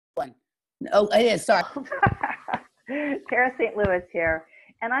Oh, I did. Sorry. Cara St. Louis here,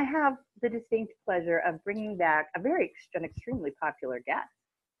 and I have the distinct pleasure of bringing back an extremely popular guest,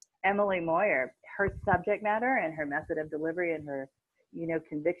 Emily Moyer. Her subject matter and her method of delivery and her,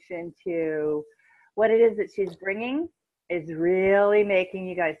 conviction to what it is that she's bringing is really making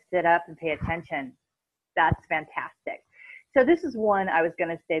you guys sit up and pay attention. That's fantastic. So this is one I was going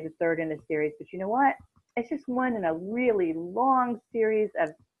to say the third in the series, but you know what? It's just one in a really long series of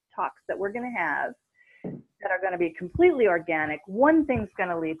talks that we're going to have that are going to be completely organic. One thing's going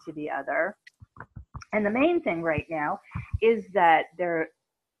to lead to the other. And the main thing right now is that there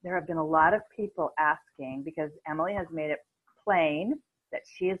have been a lot of people asking, because Emily has made it plain that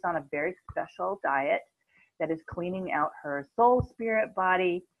she is on a very special diet that is cleaning out her soul, spirit,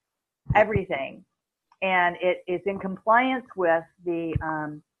 body, everything. And it is in compliance with the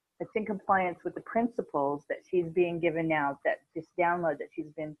principles that she's being given now, that this download that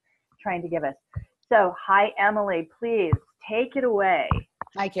she's been trying to give us. So, hi, Emily, please take it away.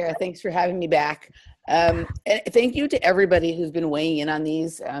 Hi, Cara. Thanks for having me back. And thank you to everybody who's been weighing in on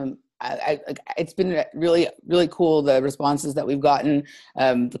these. It's been really, really cool, the responses that we've gotten,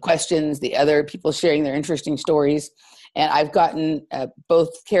 the questions, the other people sharing their interesting stories. And I've gotten, both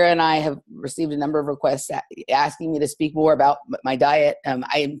Cara and I have received a number of requests asking me to speak more about my diet.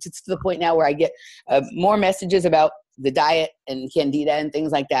 It's to the point now where I get more messages about the diet and candida and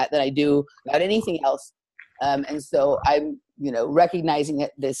things like that than I do about anything else. And so I'm, recognizing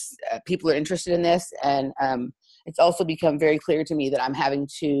that people are interested in this. And it's also become very clear to me that I'm having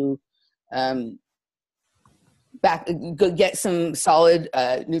to get some solid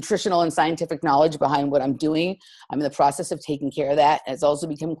nutritional and scientific knowledge behind what I'm doing. I'm in the process of taking care of that. And it's also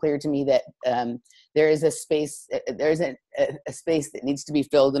become clear to me that there is a space, a space that needs to be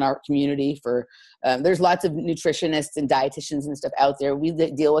filled in our community for, there's lots of nutritionists and dietitians and stuff out there. We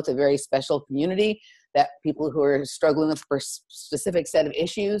deal with a very special community, that people who are struggling with a specific set of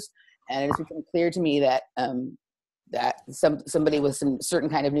issues. And it's become clear to me that that somebody with some certain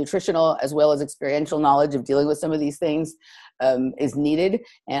kind of nutritional as well as experiential knowledge of dealing with some of these things is needed.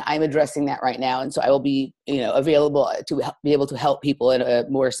 And I'm addressing that right now. And so I will be, available to be able to help people in a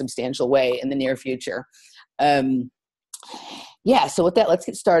more substantial way in the near future. So with that, let's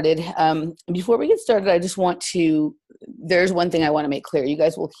get started. Before we get started, I just want to, there's one thing I want to make clear. You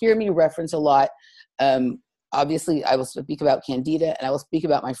guys will hear me reference a lot. Obviously, I will speak about candida, and I will speak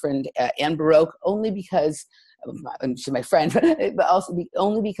about my friend Anne Baroque, only because she's my friend, but also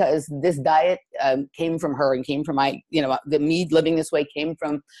only because this diet came from her and came from me living this way came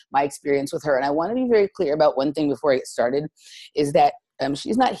from my experience with her. And I want to be very clear about one thing before I get started, is that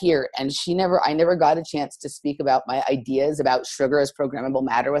she's not here, and I never got a chance to speak about my ideas about sugar as programmable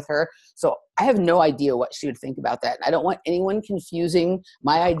matter with her. So I have no idea what she would think about that. I don't want anyone confusing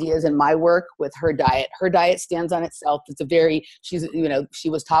my ideas and my work with her diet. Her diet stands on itself. She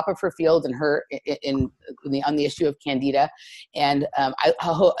was top of her field on the issue of candida. And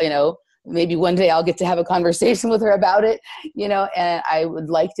maybe one day I'll get to have a conversation with her about it, and I would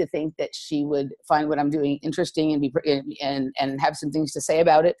like to think that she would find what I'm doing interesting and have some things to say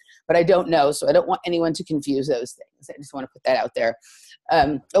about it, but I don't know. So I don't want anyone to confuse those things. I just want to put that out there.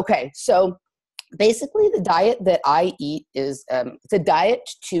 Okay. So basically the diet that I eat is, it's a diet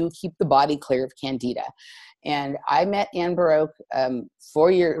to keep the body clear of candida. And I met Anne Baroque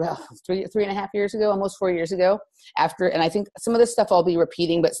 3.5 years ago, almost 4 years ago. And I think some of this stuff I'll be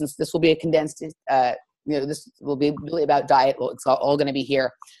repeating, but since this will be a condensed, this will be really about diet. Well, it's all going to be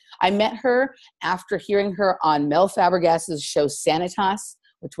here. I met her after hearing her on Mel Fabregas's show Sanitas,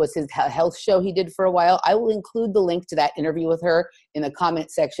 which was his health show he did for a while. I will include the link to that interview with her in the comment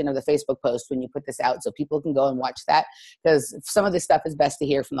section of the Facebook post when you put this out, so people can go and watch that, because some of this stuff is best to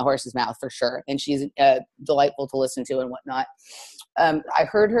hear from the horse's mouth for sure. And she's delightful to listen to and whatnot. I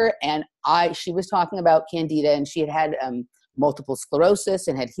heard her, and she was talking about candida, and she had multiple sclerosis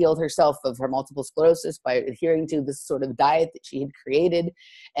and had healed herself of her multiple sclerosis by adhering to this sort of diet that she had created.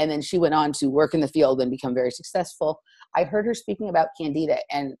 And then she went on to work in the field and become very successful. I heard her speaking about candida,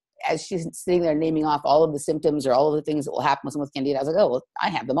 and as she's sitting there naming off all of the symptoms or all of the things that will happen with someone with candida, I was like, oh, well, I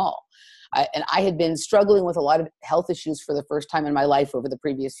have them all. And I had been struggling with a lot of health issues for the first time in my life over the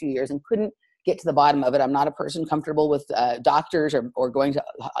previous few years and couldn't get to the bottom of it. I'm not a person comfortable with doctors or going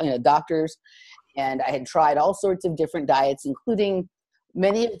to doctors. And I had tried all sorts of different diets, including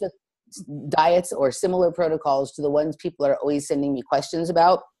many of the diets or similar protocols to the ones people are always sending me questions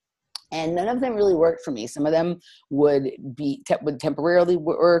about. And none of them really worked for me. Some of them would temporarily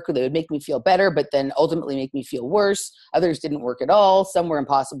work, or they would make me feel better, but then ultimately make me feel worse. Others didn't work at all. Some were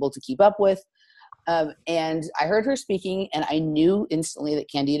impossible to keep up with. And I heard her speaking, and I knew instantly that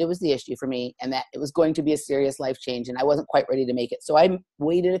Candida was the issue for me, and that it was going to be a serious life change, and I wasn't quite ready to make it. So I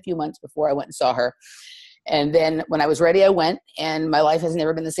waited a few months before I went and saw her. And then when I was ready, I went, and my life has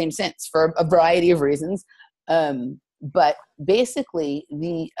never been the same since for a variety of reasons. But basically,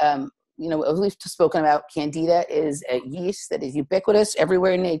 we've spoken about, Candida is a yeast that is ubiquitous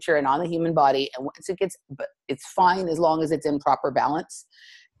everywhere in nature and on the human body. And once it gets, but it's fine as long as it's in proper balance.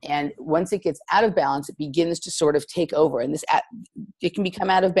 And once it gets out of balance, it begins to sort of take over. And it can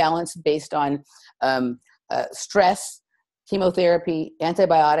become out of balance based on stress, chemotherapy,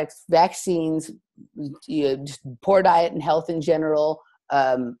 antibiotics, vaccines, just poor diet and health in general,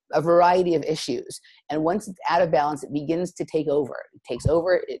 a variety of issues. And once it's out of balance, it begins to take over. It takes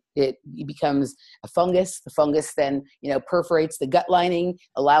over. It becomes a fungus. The fungus then, perforates the gut lining,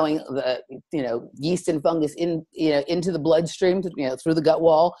 allowing the, yeast and fungus into the bloodstream, through the gut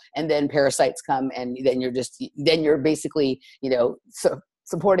wall, and then parasites come, and then you're basically,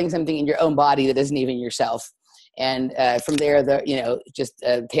 supporting something in your own body that isn't even yourself. And from there, just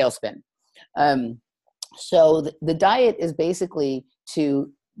a tailspin. So the diet is basically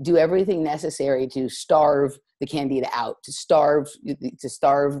to do everything necessary to starve the Candida out,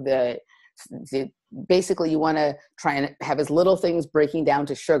 basically you want to try and have as little things breaking down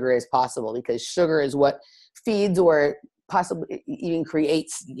to sugar as possible, because sugar is what feeds or possibly even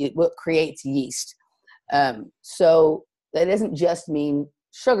creates yeast. So that doesn't just mean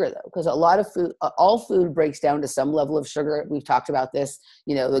sugar, though, because a lot of food, all food breaks down to some level of sugar. We've talked about this.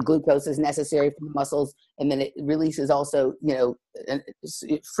 The glucose is necessary for the muscles, and then it releases also,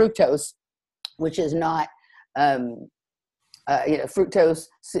 fructose, which is not, fructose,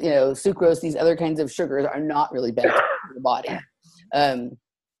 sucrose. These other kinds of sugars are not really beneficial to the body.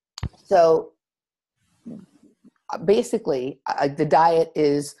 So basically, the diet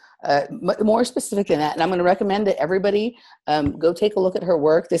is more specific than that. And I'm going to recommend that everybody go take a look at her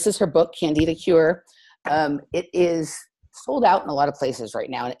work. This is her book, Candida Cure. It is sold out in a lot of places right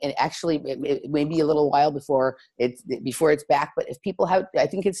now. And actually, it may be a little while before it's back. But if people have, I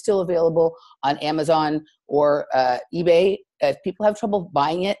think it's still available on Amazon or eBay. If people have trouble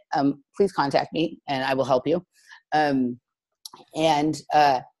buying it, please contact me and I will help you. The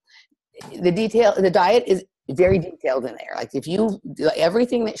diet is very detailed in there. Like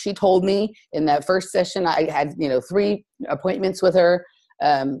everything that she told me in that first session, I had, 3 appointments with her,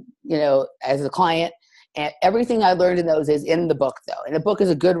 as a client, and everything I learned in those is in the book, though. And the book is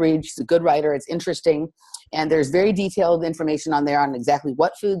a good read. She's a good writer. It's interesting. And there's very detailed information on there on exactly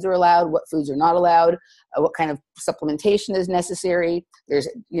what foods are allowed, what foods are not allowed, what kind of supplementation is necessary. There's,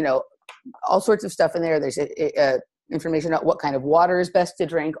 all sorts of stuff in there. There's information about what kind of water is best to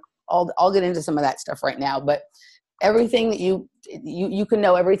drink. I'll get into some of that stuff right now, but everything that you can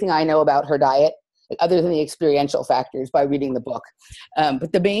know everything I know about her diet, other than the experiential factors, by reading the book.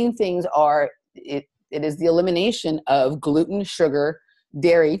 But the main things are, it is the elimination of gluten, sugar,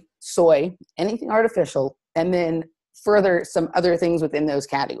 dairy, soy, anything artificial, and then further some other things within those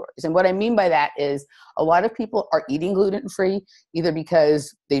categories. And what I mean by that is a lot of people are eating gluten-free either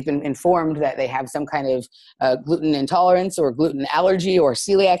because they've been informed that they have some kind of gluten intolerance or gluten allergy or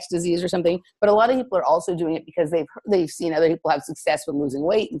celiac disease or something. But a lot of people are also doing it because they've seen other people have success with losing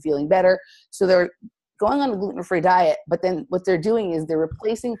weight and feeling better. So they're going on a gluten-free diet, but then what they're doing is they're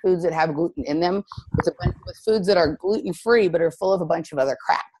replacing foods that have gluten in them with foods that are gluten-free but are full of a bunch of other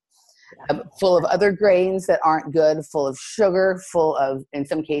crap. Full of other grains that aren't good, full of sugar, full of, in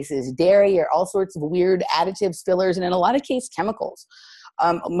some cases, dairy, or all sorts of weird additives, fillers, and in a lot of cases, chemicals.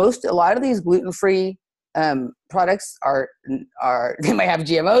 A lot of these gluten-free products they might have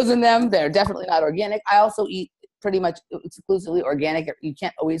GMOs in them. They're definitely not organic. I also eat pretty much exclusively organic. You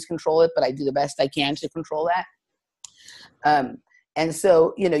can't always control it, but I do the best I can to control that. And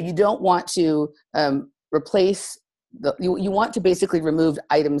so, you don't want to replace you want to basically remove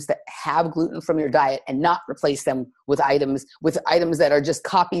items that have gluten from your diet and not replace them with items that are just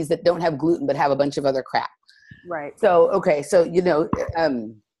copies that don't have gluten but have a bunch of other crap. Right. So, okay. So,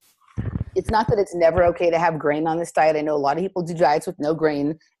 it's not that it's never okay to have grain on this diet. I know a lot of people do diets with no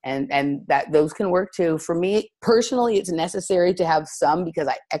grain and that those can work too. For me personally, it's necessary to have some because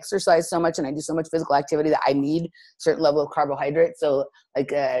I exercise so much and I do so much physical activity that I need a certain level of carbohydrate. So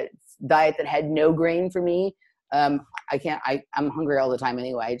like a diet that had no grain for me, I'm hungry all the time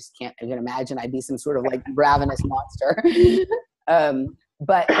anyway. I just can't even imagine. I'd be some sort of like ravenous monster.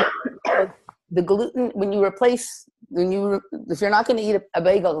 But the gluten, if you're not going to eat a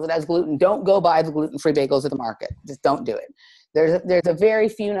bagel that has gluten, don't go buy the gluten-free bagels at the market. Just don't do it. There's a very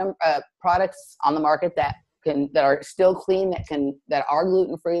few products on the market that that are still clean, that are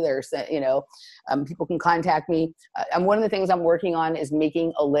gluten-free. People can contact me. And one of the things I'm working on is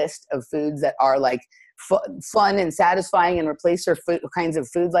making a list of foods that are like fun and satisfying and replace kinds of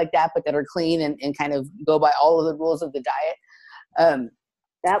foods like that, but that are clean and kind of go by all of the rules of the diet.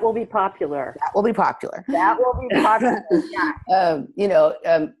 That will be popular. That will be popular. That will be popular. Yeah.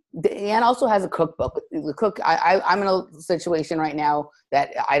 Anne also has a cookbook. I'm in a situation right now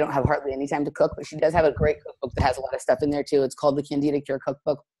that I don't have hardly any time to cook, but she does have a great cookbook that has a lot of stuff in there too. It's called the Candida Cure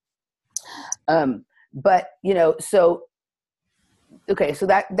Cookbook. So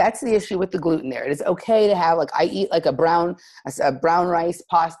that's the issue with the gluten there. It is okay to have, like, I eat like a brown rice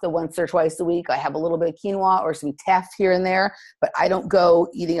pasta once or twice a week. I have a little bit of quinoa or some teff here and there, but I don't go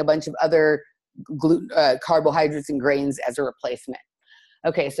eating a bunch of other gluten, carbohydrates and grains as a replacement.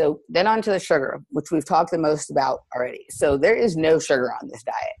 Okay, so then on to the sugar, which we've talked the most about already. So there is no sugar on this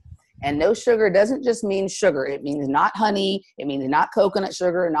diet. And no sugar doesn't just mean sugar. It means not honey. It means not coconut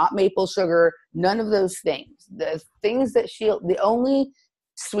sugar, not maple sugar, none of those things. The things that the only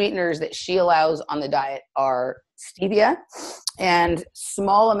sweeteners that she allows on the diet are stevia and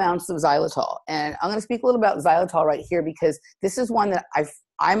small amounts of xylitol. And I'm going to speak a little about xylitol right here, because this is one that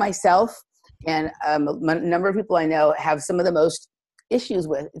I myself and a number of people I know have some of the most issues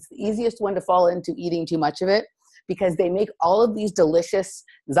with. It's the easiest one to fall into eating too much of it, because they make all of these delicious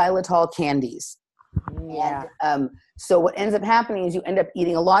xylitol candies. Yeah. And so what ends up happening is you end up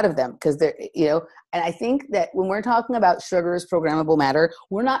eating a lot of them, because they're, and I think that when we're talking about sugars, programmable matter,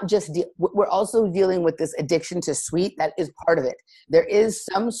 we're not just, we're also dealing with this addiction to sweet. That is part of it. There is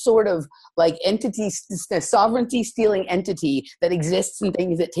some sort of like sovereignty stealing entity that exists in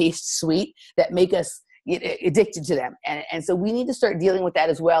things that taste sweet that make us addicted to them. And so we need to start dealing with that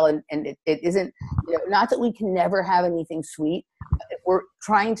as well. And it isn't, not that we can never have anything sweet. If we're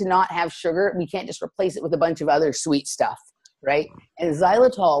trying to not have sugar, we can't just replace it with a bunch of other sweet stuff, right? And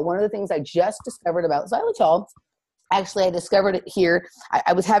xylitol, one of the things I just discovered about xylitol, actually I discovered it here.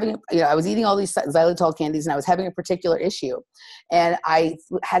 I was having, I was eating all these xylitol candies and I was having a particular issue. And I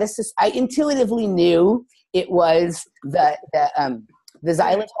intuitively knew it was the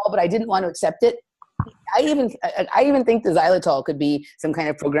xylitol, but I didn't want to accept it. I even think the xylitol could be some kind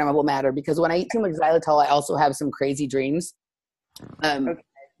of programmable matter, because when I eat too much xylitol, I also have some crazy dreams. Okay.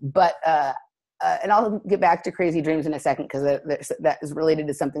 But and I'll get back to crazy dreams in a second, because that is related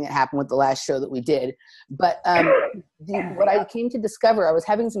to something that happened with the last show that we did. But what I came to discover, I was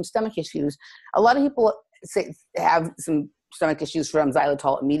having some stomach issues. A lot of people have some stomach issues from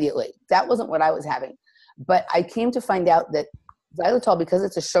xylitol immediately. That wasn't what I was having. But I came to find out that xylitol, because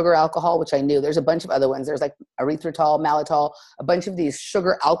it's a sugar alcohol, which I knew, there's a bunch of other ones. There's like erythritol, maltol, a bunch of these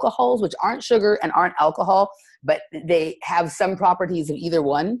sugar alcohols, which aren't sugar and aren't alcohol, but they have some properties of either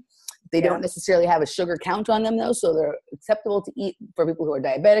one. They don't necessarily have a sugar count on them though, so they're acceptable to eat for people who are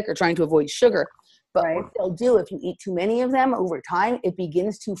diabetic or trying to avoid sugar. But what they'll do, if you eat too many of them over time, it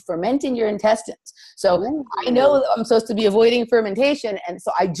begins to ferment in your intestines. So I know that I'm supposed to be avoiding fermentation, and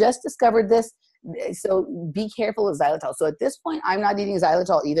so I just discovered this. So be careful of xylitol. So at this point, I'm not eating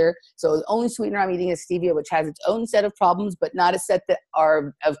xylitol either. So the only sweetener I'm eating is stevia, which has its own set of problems, but not a set that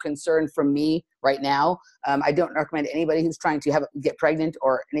are of concern for me right now. I don't recommend anybody who's trying to get pregnant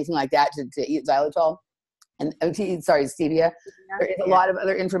or anything like that to eat xylitol. And stevia. There is a lot of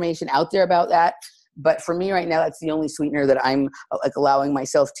other information out there about that. But for me right now, that's the only sweetener that I'm like allowing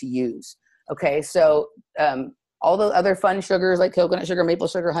myself to use. Okay. So, all the other fun sugars like coconut sugar, maple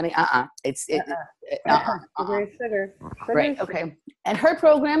sugar, honey, Sugar. Right, okay. And her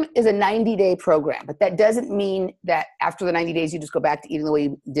program is a 90-day program, but that doesn't mean that after the 90 days you just go back to eating the way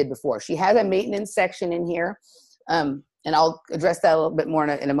you did before. She has a maintenance section in here, and I'll address that a little bit more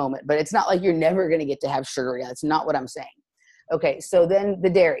in a moment, but it's not like you're never going to get to have sugar again. That's not what I'm saying. Okay, so then the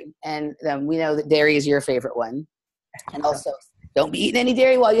dairy, and we know that dairy is your favorite one, and also don't be eating any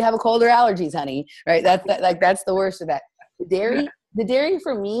dairy while you have a cold or allergies, honey. Right? That's the worst of that. The dairy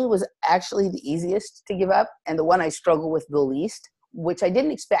for me was actually the easiest to give up, and the one I struggle with the least, which I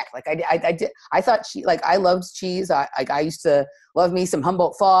didn't expect. Like I thought I loved cheese. I used to love me some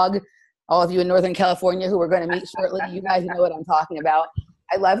Humboldt Fog. All of you in Northern California who are going to meet shortly, you guys know what I'm talking about.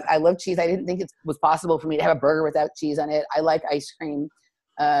 I love cheese. I didn't think it was possible for me to have a burger without cheese on it. I like ice cream.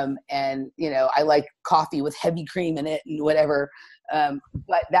 And I like coffee with heavy cream in it and whatever.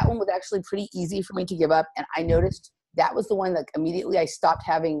 But that one was actually pretty easy for me to give up. And I noticed that was the one that immediately I stopped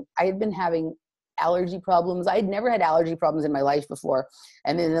having. I had been having allergy problems. I had never had allergy problems in my life before.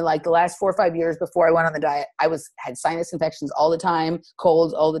 And then in like the last 4 or 5 years before I went on the diet, I had sinus infections all the time,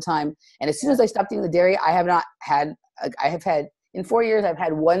 colds all the time. And as soon as I stopped eating the dairy, in 4 years, I've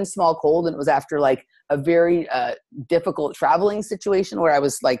had one small cold, and it was after like a very difficult traveling situation where I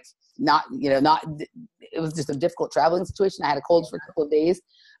was like, it was just a difficult traveling situation. I had a cold for a couple of days,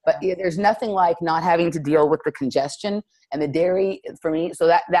 but yeah, there's nothing like not having to deal with the congestion and the dairy for me. So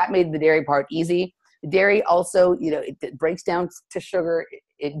that made the dairy part easy. The dairy also, it breaks down to sugar.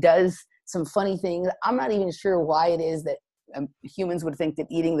 It does some funny things. I'm not even sure why it is that humans would think that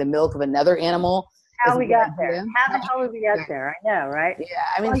eating the milk of another animal. How we got there? How the hell did we get there? I know, right? Yeah,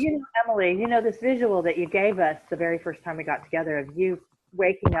 I mean, well, Emily, this visual that you gave us the very first time we got together of you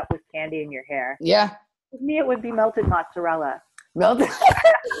waking up with candy in your hair. Yeah. For me, it would be melted mozzarella. Melted.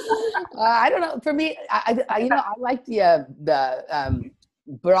 I don't know. For me, I like the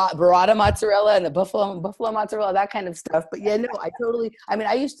burrata mozzarella and the buffalo mozzarella, that kind of stuff. But yeah, no, I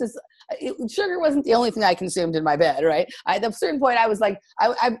used to, sugar wasn't the only thing I consumed in my bed, right? At a certain point I was like,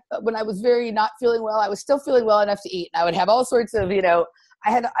 when I was very not feeling well, I was still feeling well enough to eat. And I would have all sorts of, I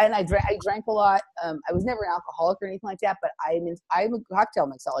drank a lot. I was never an alcoholic or anything like that, but I'm a cocktail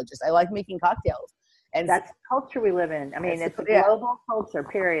mixologist. I like making cocktails. And that's the culture we live in. I mean, it's a global culture,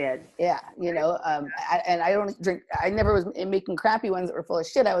 period. Yeah. I don't drink, I never was making crappy ones that were full of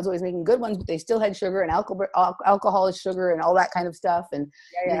shit. I was always making good ones, but they still had sugar, and alcohol is sugar and all that kind of stuff. And,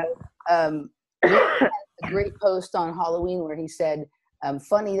 he had a great post on Halloween where he said,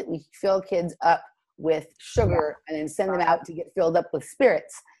 funny that we fill kids up with sugar and then send them out to get filled up with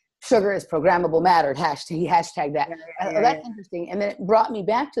spirits. Sugar is programmable matter. He hashtagged that. That's interesting. And then it brought me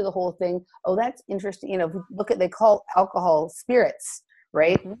back to the whole thing. Oh, that's interesting. If you look at, they call alcohol spirits,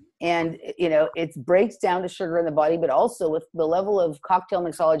 right? Mm-hmm. And, it breaks down to sugar in the body, but also with the level of cocktail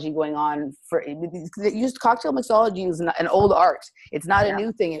mixology going on cocktail mixology is an old art. It's not a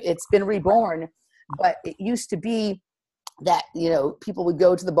new thing. It's been reborn, but it used to be that, people would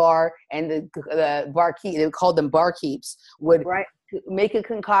go to the bar and the barkeep, they called them barkeeps, would make a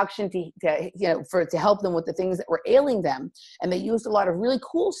concoction to help them with the things that were ailing them. And they used a lot of really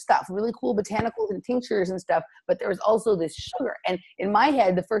cool stuff, really cool botanicals and tinctures and stuff, but there was also this sugar. And in my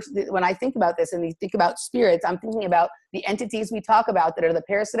head, when I think about this and you think about spirits, I'm thinking about the entities we talk about that are the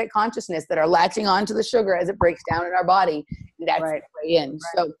parasitic consciousness that are latching onto the sugar as it breaks down in our body. And that's the way in.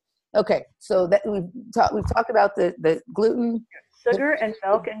 So, okay. So that we've talked about the gluten, sugar and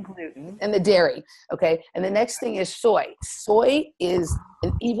milk and gluten. And the dairy, okay? And the next thing is soy. Soy is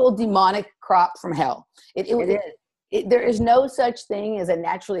an evil, demonic crop from hell. It is. There is no such thing as a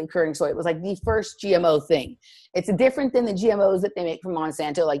naturally occurring soy. It was like the first GMO thing. It's different than the GMOs that they make from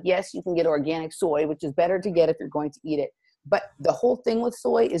Monsanto. Like, yes, you can get organic soy, which is better to get if you're going to eat it. But the whole thing with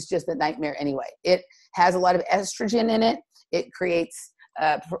soy is just a nightmare anyway. It has a lot of estrogen in it. It creates,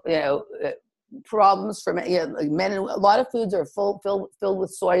 problems for men. A lot of foods are filled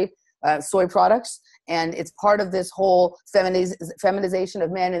with soy products, and it's part of this whole feminization of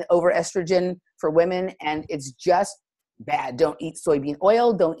men and over estrogen for women, and it's just bad. Don't eat soybean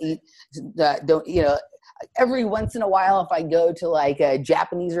oil. Don't eat. Every once in a while, if I go to like a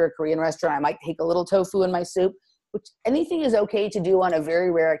Japanese or a Korean restaurant, I might take a little tofu in my soup. Which anything is okay to do on a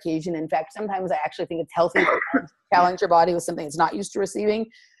very rare occasion. In fact, sometimes I actually think it's healthy to challenge your body with something it's not used to receiving.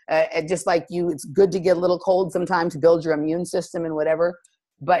 And just like it's good to get a little cold sometimes to build your immune system and whatever.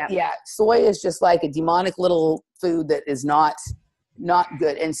 But soy is just like a demonic little food that is not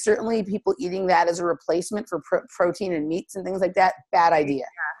good. And certainly people eating that as a replacement for protein and meats and things like that, bad idea.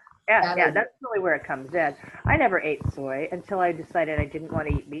 Yeah, that's really where it comes in. I never ate soy until I decided I didn't want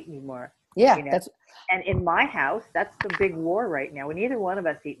to eat meat anymore. Yeah, and in my house, that's the big war right now. Neither one of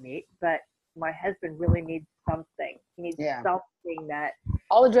us eat meat, but my husband really needs something. He needs something that.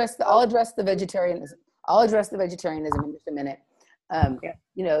 I'll address the vegetarianism. I'll address the vegetarianism in just a minute. I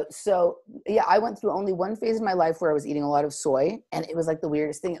went through only one phase in my life where I was eating a lot of soy, and it was like the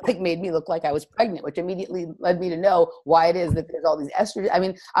weirdest thing. It made me look like I was pregnant, which immediately led me to know why it is that there's all these estrogen. I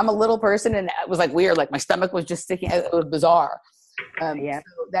mean, I'm a little person, and it was like weird. Like my stomach was just sticking. It was bizarre. The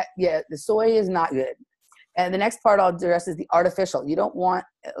soy is not good. And the next part I'll address is the artificial. You don't want,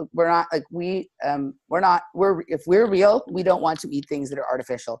 if we're real, we don't want to eat things that are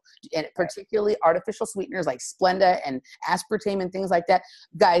artificial, and particularly artificial sweeteners like Splenda and aspartame and things like that.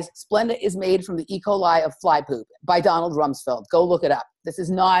 Guys, Splenda is made from the E. coli of fly poop by Donald Rumsfeld. Go look it up. This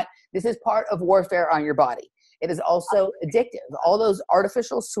is part of warfare on your body. It is also addictive. All those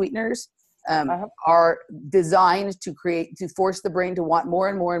artificial sweeteners are designed to force the brain to want more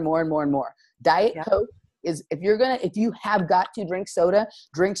and more and more and more and more. Diet Coke is, if you have got to drink soda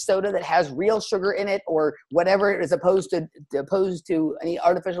that has real sugar in it or whatever, as opposed to any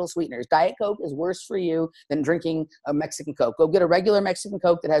artificial sweeteners. Diet Coke is worse for you than drinking a Mexican Coke. Go get a regular Mexican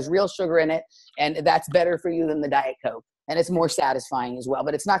Coke that has real sugar in it, and that's better for you than the Diet Coke. and it's more satisfying as well.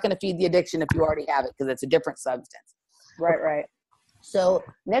 But it's not going to feed the addiction if you already have it, because it's a different substance. Right, right. So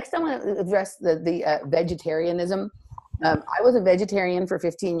next, I want to address the vegetarianism. I was a vegetarian for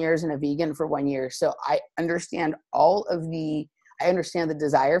 15 years and a vegan for 1 year. So I understand I understand the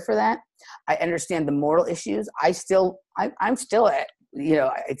desire for that. I understand the moral issues. I'm still at,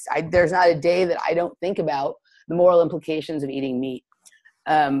 there's not a day that I don't think about the moral implications of eating meat.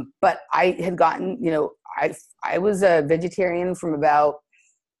 But I had gotten, I was a vegetarian from about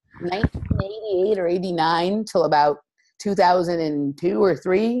 1988 or 89 till about 2002 or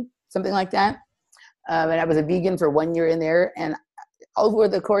 3, something like that. And I was a vegan for 1 year in there. And over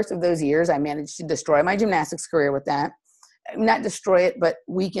the course of those years, I managed to destroy my gymnastics career with that. Not destroy it, but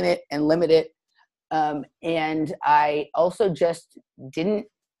weaken it and limit it. And I also just didn't,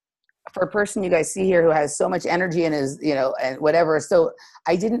 for a person you guys see here who has so much energy and is, and whatever. So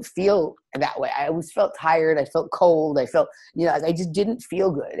I didn't feel that way. I always felt tired. I felt cold. I felt, I just didn't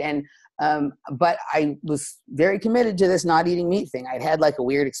feel good. And, but I was very committed to this not eating meat thing. I'd had like a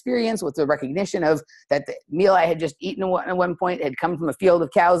weird experience with the recognition of that the meal I had just eaten at one point had come from a field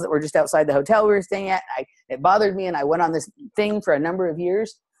of cows that were just outside the hotel we were staying at. It bothered me, and I went on this thing for a number of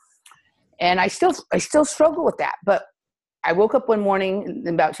years. And I still struggle with that. But I woke up one morning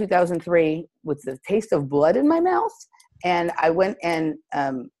in about 2003 with the taste of blood in my mouth. And I went and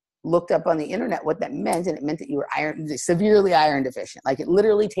looked up on the internet what that meant. And it meant that you were severely iron deficient. Like it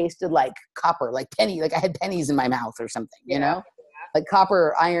literally tasted like copper, like I had pennies in my mouth or something, like copper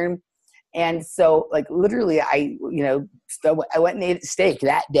or iron. And so like literally I went and ate steak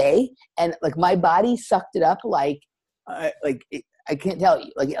that day, and like my body sucked it up I can't tell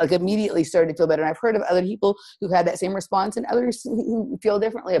you, like immediately started to feel better. And I've heard of other people who had that same response and others who feel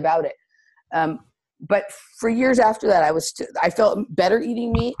differently about it. But for years after that, I felt better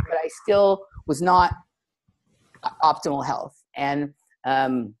eating meat, but I still was not optimal health. And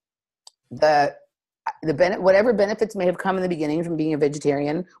whatever benefits may have come in the beginning from being a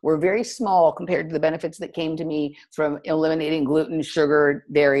vegetarian were very small compared to the benefits that came to me from eliminating gluten, sugar,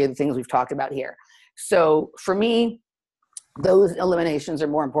 dairy, the things we've talked about here. So for me, those eliminations are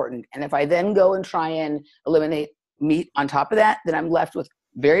more important. And if I then go and try and eliminate meat on top of that, then I'm left with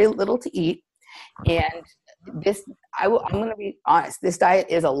very little to eat. And I'm going to be honest, this diet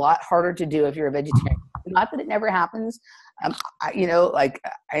is a lot harder to do if you're a vegetarian. Not that it never happens. I know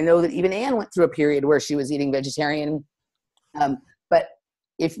that even Anne went through a period where she was eating vegetarian. But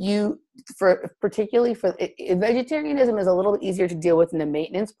vegetarianism is a little bit easier to deal with in the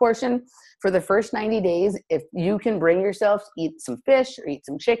maintenance portion. For the first 90 days, if you can bring yourself to eat some fish or eat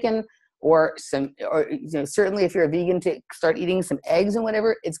some chicken or certainly if you're a vegan, to start eating some eggs and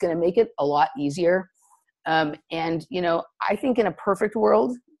whatever, it's going to make it a lot easier. And I think in a perfect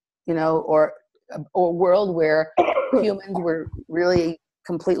world, or a world where humans were really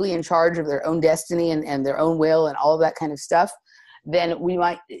completely in charge of their own destiny and their own will and all of that kind of stuff, then we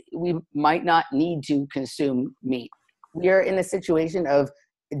might not need to consume meat. We are in a situation of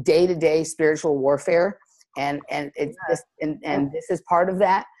day-to-day spiritual warfare, and this is part of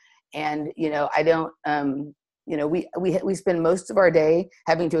that. And I don't we spend most of our day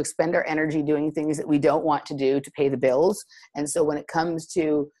having to expend our energy doing things that we don't want to do to pay the bills. And so when it comes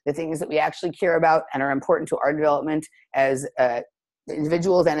to the things that we actually care about and are important to our development as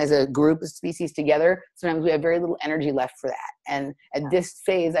individuals and as a group of species together, sometimes we have very little energy left for that. And at this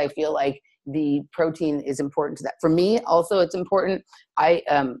phase, I feel like the protein is important to that. For me, also, it's important.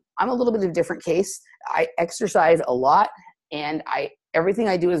 I'm a little bit of a different case. I exercise a lot, and everything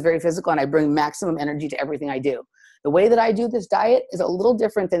I do is very physical, and I bring maximum energy to everything I do. The way that I do this diet is a little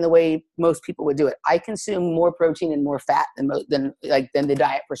different than the way most people would do it. I consume more protein and more fat than the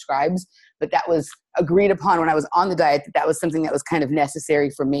diet prescribes, but that was agreed upon when I was on the diet, that was something that was kind of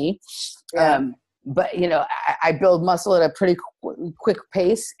necessary for me. Yeah. But I build muscle at a pretty quick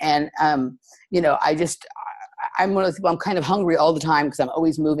pace, and I'm one of those people, I'm kind of hungry all the time because I'm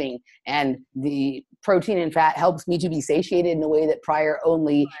always moving, and the protein and fat helps me to be satiated in a way that prior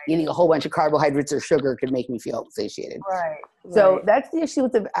only eating a whole bunch of carbohydrates or sugar could make me feel satiated. Right. So that's the issue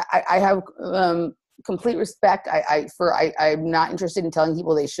with I have complete respect. I'm not interested in telling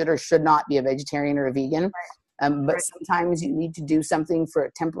people they should or should not be a vegetarian or a vegan. Right. But sometimes you need to do something for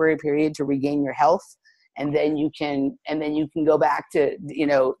a temporary period to regain your health, and then you can go back to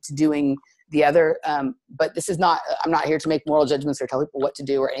doing the other. But this is not. I'm not here to make moral judgments or tell people what to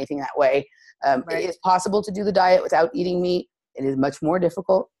do or anything that way. It is possible to do the diet without eating meat. It is much more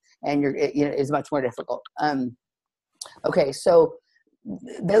difficult, and it is much more difficult. Okay, so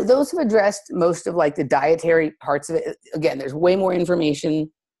those have addressed most of the dietary parts of it. Again, there's way more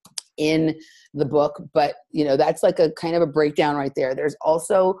information in the book, but that's like a kind of a breakdown right there. There's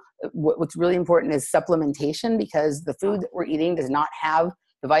also what's really important is supplementation, because the food that we're eating does not have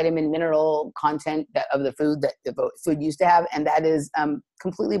the vitamin mineral content of the food that the food used to have, and that is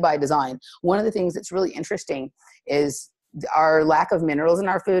completely by design. One of the things that's really interesting is our lack of minerals in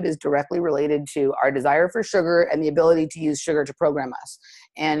our food is directly related to our desire for sugar and the ability to use sugar to program us.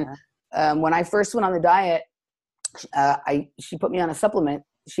 And when I first went on the diet, she put me on a supplement.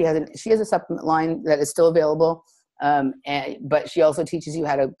 She has a supplement line that is still available, but she also teaches you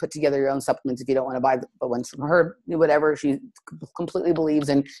how to put together your own supplements if you don't want to buy the ones from her. Whatever, she completely believes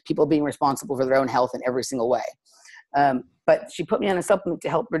in people being responsible for their own health in every single way. But she put me on a supplement to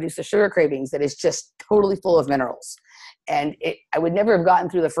help reduce the sugar cravings that is just totally full of minerals. And I would never have gotten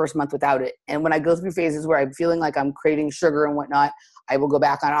through the first month without it. And when I go through phases where I'm feeling like I'm craving sugar and whatnot, I will go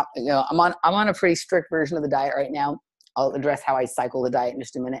back on. I'm on a pretty strict version of the diet right now. I'll address how I cycle the diet in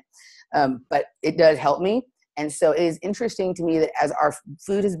just a minute. But it does help me. And so it is interesting to me that as our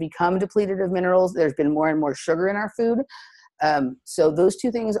food has become depleted of minerals, there's been more and more sugar in our food. So those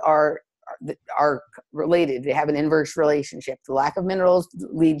two things are related. They have an inverse relationship. The lack of minerals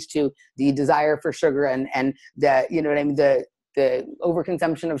leads to the desire for sugar, and the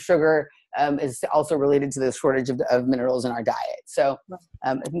overconsumption of sugar is also related to the shortage of minerals in our diet. So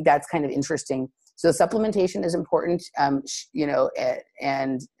I think that's kind of interesting. So supplementation is important,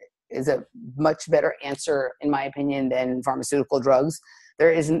 and is a much better answer, in my opinion, than pharmaceutical drugs.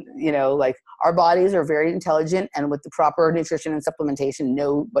 There isn't, our bodies are very intelligent, and with the proper nutrition and supplementation,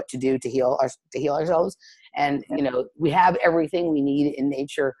 know what to do to heal ourselves. And, we have everything we need in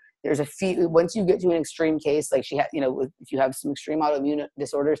nature. There's a few, once you get to an extreme case, like she had, if you have some extreme autoimmune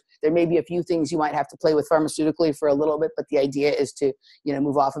disorders, there may be a few things you might have to play with pharmaceutically for a little bit, but the idea is to,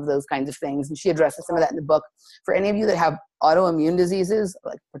 move off of those kinds of things. And she addresses some of that in the book. For any of you that have autoimmune diseases,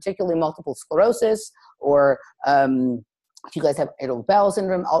 like particularly multiple sclerosis, or if you guys have irritable bowel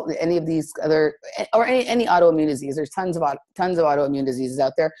syndrome, any of these other, or any autoimmune disease, there's tons of autoimmune diseases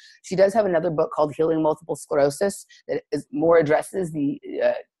out there. She does have another book called Healing Multiple Sclerosis that more addresses the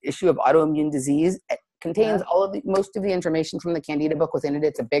issue of autoimmune disease. It contains most of the information from the Candida book within it.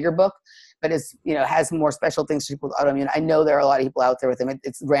 It's a bigger book, but it's has more special things for people with autoimmune. I know there are a lot of people out there with them.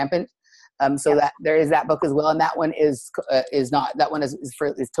 It's rampant. That there is that book as well, and that one is not. That one is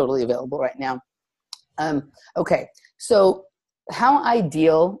totally available right now. Okay, so how I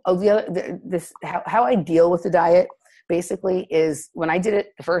deal how I deal with the diet basically is, when I did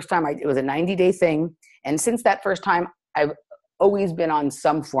it the first time, it was a 90-day thing, and since that first time, I've always been on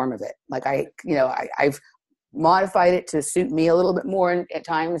some form of it. Like I've modified it to suit me a little bit more at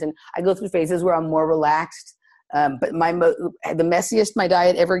times, and I go through phases where I'm more relaxed. But the messiest my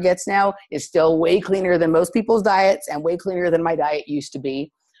diet ever gets now is still way cleaner than most people's diets and way cleaner than my diet used to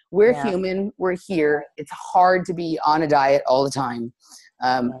be. We're human. We're here. It's hard to be on a diet all the time.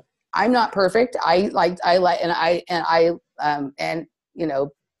 I'm not perfect.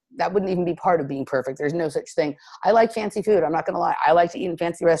 That wouldn't even be part of being perfect. There's no such thing. I like fancy food. I'm not going to lie. I like to eat in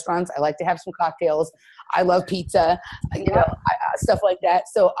fancy restaurants. I like to have some cocktails. I love pizza, stuff like that.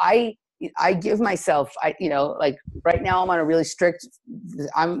 So I give myself, like right now I'm on a really strict,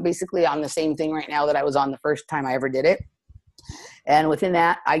 I'm basically on the same thing right now that I was on the first time I ever did it. And within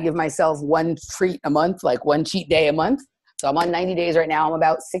that, I give myself one treat a month, like one cheat day a month. So I'm on 90 days right now. I'm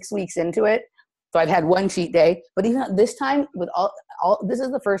about 6 weeks into it. So I've had one cheat day, but even this time with this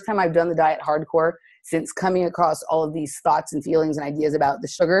is the first time I've done the diet hardcore since coming across all of these thoughts and feelings and ideas about the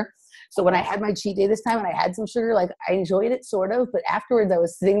sugar. So when I had my cheat day this time and I had some sugar, like I enjoyed it sort of, but afterwards I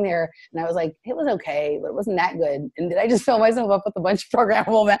was sitting there and I was like, it was okay, but it wasn't that good. And did I just fill myself up with a bunch of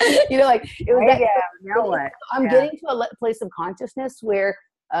programmable matter? It was now what? I'm getting to a place of consciousness where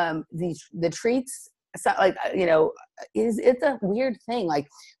the treats, it's a weird thing. Like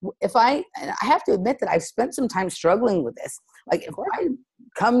and I have to admit that I've spent some time struggling with this. Like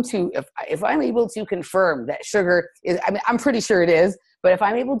if I'm able to confirm that sugar is, I'm pretty sure it is, but if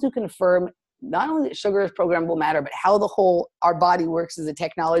I'm able to confirm not only that sugar is programmable matter, but how our body works as a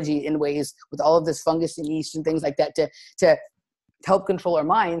technology in ways with all of this fungus and yeast and things like that to help control our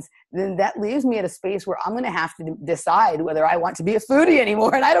minds, then that leaves me at a space where I'm going to have to decide whether I want to be a foodie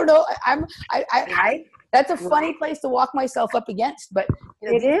anymore. And I don't know, that's a funny place to walk myself up against, but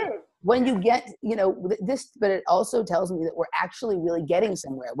it is. When you get, this, but it also tells me that we're actually really getting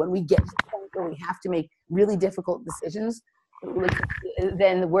somewhere. When we get to the point where we have to make really difficult decisions,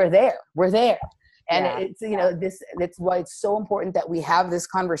 then we're there. And Yeah. it's, that's why it's so important that we have this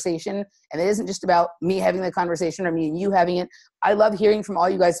conversation. And it isn't just about me having the conversation or me and you having it. I love hearing from all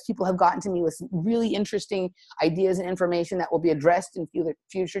you guys. People have gotten to me with some really interesting ideas and information that will be addressed in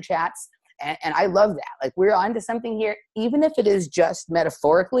future chats. And I love that. Like, we're onto something here, even if it is just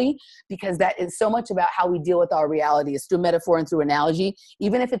metaphorically, because that is so much about how we deal with our reality. It's through metaphor and through analogy,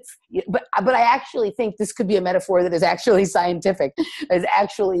 even if it's, but I actually think this could be a metaphor that is actually scientific, is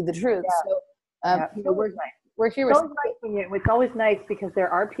actually the truth. Yeah. So, we're here. It's always nice because there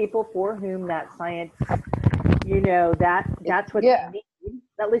are people for whom that science, that's what they need.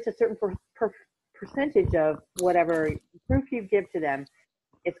 At least a certain percentage of whatever proof you give to them.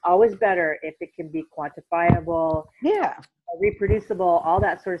 It's always better if it can be quantifiable, reproducible, all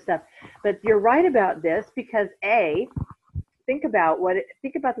that sort of stuff. But you're right about this because think about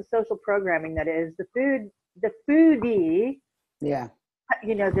the social programming that is the foodie. Yeah.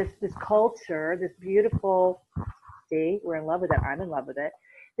 This culture, this beautiful. See, we're in love with it. I'm in love with it.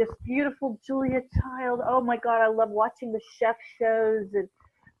 This beautiful Julia Child. Oh my God, I love watching the chef shows, and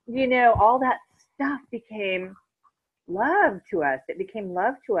all that stuff became love to us. It became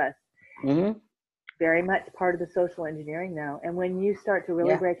love to us. Mm-hmm. Very much part of the social engineering though. And when you start to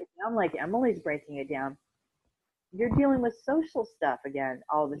really break it down, like Emily's breaking it down, you're dealing with social stuff again.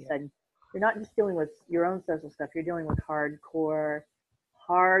 All of a sudden, you're not just dealing with your own social stuff. You're dealing with hardcore,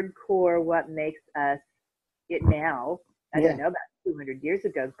 what makes us it now. I don't know about 200 years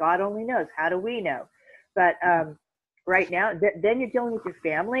ago. God only knows. How do we know? But right now, then you're dealing with your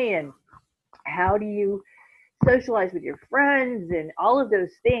family, and how do you socialize with your friends and all of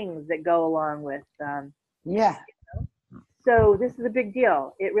those things that go along with So this is a big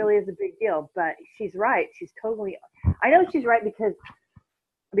deal. It really is a big deal. But she's right. I know she's right because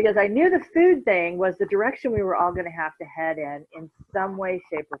I knew the food thing was the direction we were all going to have to head in some way,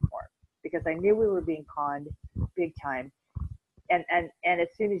 shape, or form, because I knew we were being conned big time. And as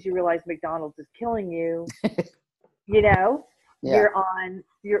soon as you realize McDonald's is killing you, you're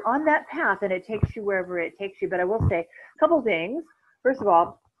on that path, and it takes you wherever it takes you. But I will say a couple things. First of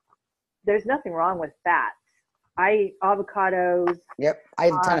all, there's nothing wrong with fats. I eat avocados. Yep, I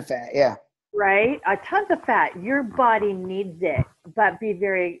have a ton of fat. Yeah. Right, a ton of fat. Your body needs it, but be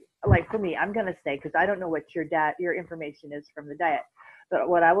very for me. I'm gonna say, because I don't know what your information is from the diet, but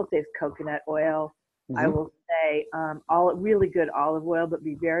what I will say is coconut oil. Mm-hmm. I will say all really good olive oil, but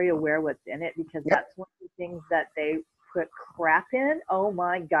be very aware what's in it, because that's one of the things that they put crap in. Oh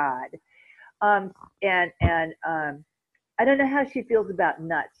my God. I don't know how she feels about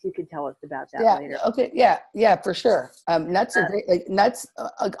nuts. You could tell us about that later. Okay. Yeah, for sure. Nuts are great. Like nuts,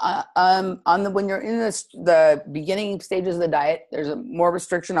 when you're in the beginning stages of the diet, there's more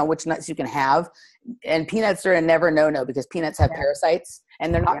restriction on which nuts you can have, and peanuts are a never no because peanuts have parasites,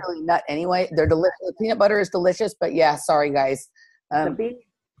 and they're not really nut anyway. They're delicious. Peanut butter is delicious, but sorry guys.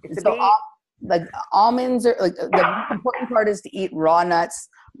 Like almonds are like the important part is to eat raw nuts,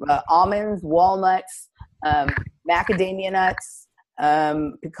 almonds, walnuts, macadamia nuts,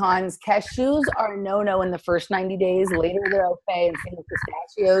 pecans. Cashews are a no-no in the first 90 days. Later they're okay, and same with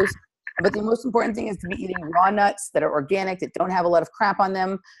pistachios. But the most important thing is to be eating raw nuts that are organic, that don't have a lot of crap on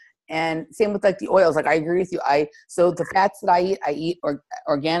them. And same with like the oils. Like I agree with you. So the fats that I eat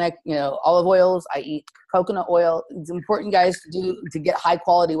organic, olive oils. I eat coconut oil. It's important, guys, to get high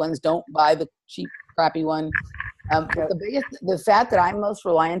quality ones. Don't buy the cheap, crappy one. The fat that I'm most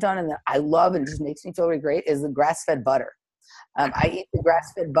reliant on and that I love and just makes me feel really great is the grass-fed butter. I eat the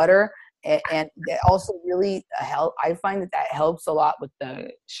grass-fed butter, and it also really I find that helps a lot with the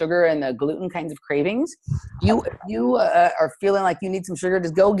sugar and the gluten kinds of cravings. If you are feeling like you need some sugar,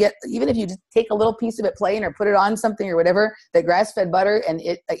 just go get, even if you just take a little piece of it plain or put it on something or whatever, the grass-fed butter, and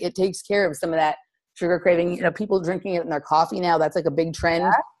it takes care of some of that sugar craving. People drinking it in their coffee now. That's like a big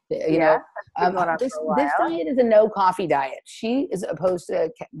trend. This diet is a no coffee diet. She is opposed to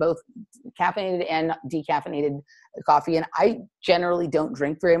both caffeinated and decaffeinated coffee, and I generally don't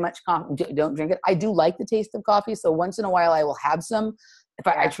drink very much coffee. Don't drink it. I do like the taste of coffee, so once in a while I will have some. If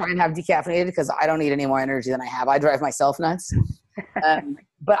I try and have decaffeinated, because I don't need any more energy than I have. I drive myself nuts.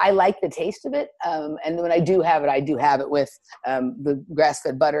 But I like the taste of it. And when I do have it with the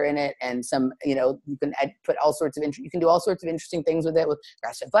grass-fed butter in it, and some, you can put all sorts of you can do all sorts of interesting things with it, with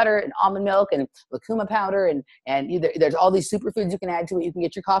grass-fed butter and almond milk and lucuma powder, and there's all these superfoods you can add to it. You can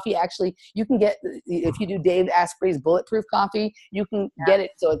get your coffee. Actually, you can get, if you do Dave Asprey's bulletproof coffee, you can get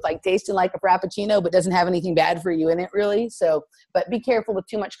it so it's like tasting like a frappuccino, but doesn't have anything bad for you in it, really. So, but be careful with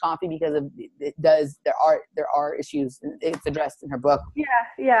too much coffee, because there are issues. It's addressed in her book.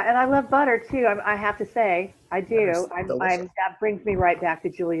 Yeah, and I love butter too. I have to say, I do. Delicious. That brings me right back to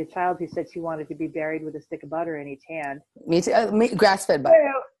Julia Child, who said she wanted to be buried with a stick of butter in each hand. Me too. Grass-fed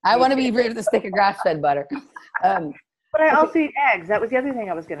butter. I want to be buried with a stick of grass-fed butter. But I also eat eggs. That was the other thing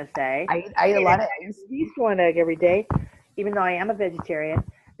I was going to say. I eat a lot of eggs. At least one egg every day, even though I am a vegetarian,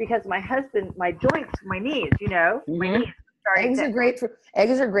 because my husband, my joints, my knees, my knees. Eggs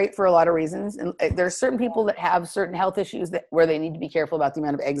are great for a lot of reasons, and there are certain people that have certain health issues where they need to be careful about the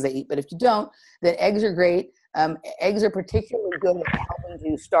amount of eggs they eat. But if you don't, then eggs are great. Eggs are particularly good at helping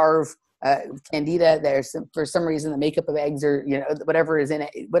to starve candida. For some reason, the makeup of eggs, or whatever is in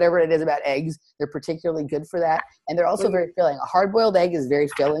it, whatever it is about eggs, they're particularly good for that, and they're also very filling. A hard-boiled egg is very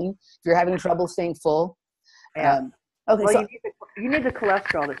filling if you're having trouble staying full. Yeah. Okay, well, so you need the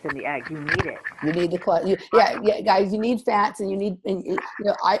cholesterol that's in the egg. You need it. You need the guys. You need fats, and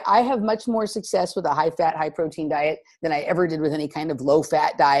I have much more success with a high-fat, high-protein diet than I ever did with any kind of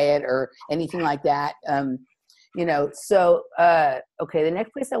low-fat diet or anything like that. So okay, the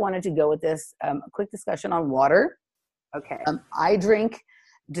next place I wanted to go with this, a quick discussion on water. Okay. I drink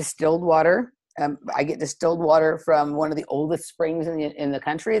distilled water. I get distilled water from one of the oldest springs in the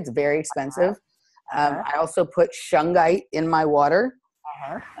country. It's very expensive. I also put shungite in my water.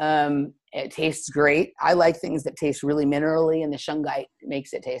 It tastes great. I like things that taste really minerally, and the shungite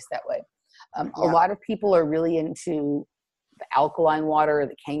makes it taste that way. A lot of people are really into the alkaline water, or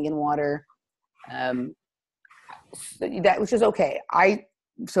the Kangen water, which is okay. I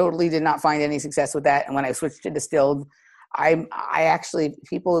totally did not find any success with that. And when I switched to distilled, I actually,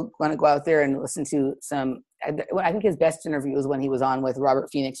 people want to go out there and listen to I think his best interview was when he was on with Robert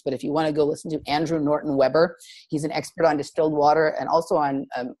Phoenix. But if you want to go listen to Andrew Norton Weber, he's an expert on distilled water and also on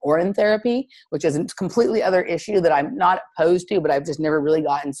orin therapy, which is a completely other issue that I'm not opposed to, but I've just never really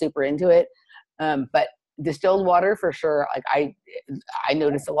gotten super into it. But distilled water for sure. Like I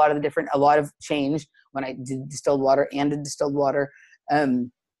noticed a lot of change when I did distilled water and did distilled water.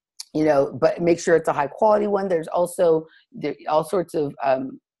 But make sure it's a high quality one. There's also all sorts of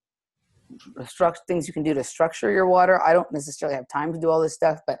things you can do to structure your water. I don't necessarily have time to do all this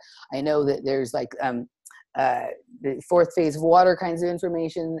stuff, but I know that there's like the fourth phase of water kinds of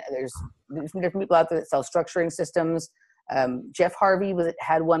information. There's different people out there that sell structuring systems. Jeff Harvey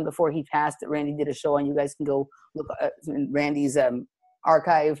had one before he passed that Randy did a show on. You guys can go look in Randy's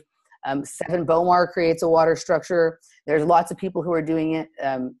archive. Seven Bomar creates a water structure. There's lots of people who are doing it.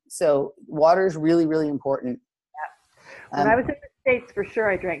 So water is really, really important. Yeah. When I was in the States, for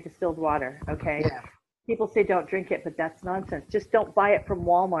sure, I drank distilled water. Okay. Yeah. People say don't drink it, but that's nonsense. Just don't buy it from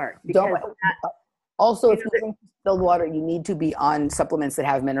Walmart. Also, if you drink distilled water, you need to be on supplements that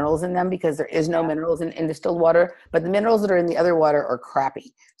have minerals in them, because there is no minerals in distilled water, but the minerals that are in the other water are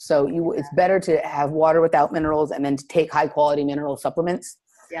crappy. So it's better to have water without minerals and then to take high quality mineral supplements.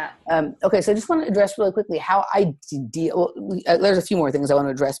 Yeah. Okay, so I just want to address really quickly how I deal. There's a few more things I want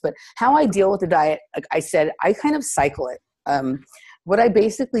to address, but how I deal with the diet, like I said, I kind of cycle it. What I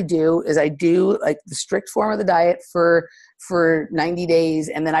basically do is I do like the strict form of the diet for 90 days,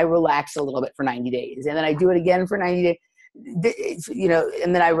 and then I relax a little bit for 90 days, and then I do it again for 90 days.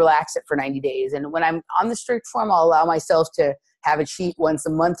 And then I relax it for 90 days. And when I'm on the strict form, I'll allow myself to have a cheat once a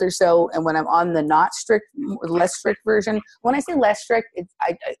month or so. And when I'm on the not strict, less strict version, when I say less strict,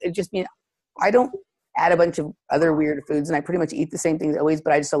 it just means I don't add a bunch of other weird foods, and I pretty much eat the same things always,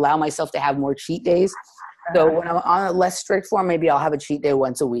 but I just allow myself to have more cheat days. So when I'm on a less strict form, maybe I'll have a cheat day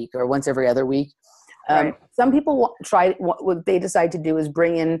once a week or once every other week. Some people what they decide to do is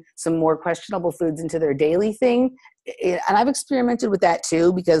bring in some more questionable foods into their daily thing. And I've experimented with that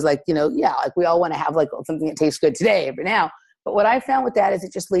too, because like we all want to have like something that tastes good today, every now. But what I found with that is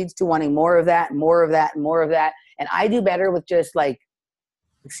it just leads to wanting more of that, more of that, and more of that. And I do better with just like,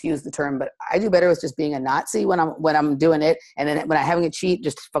 excuse the term, but I do better with just being a Nazi when I'm doing it. And then when I'm having a cheat,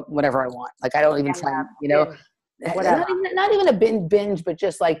 just fuck whatever I want. Like I don't even try, not even a binge, but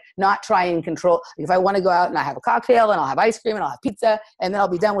just like not try and control. If I want to go out and I have a cocktail and I'll have ice cream and I'll have pizza and then I'll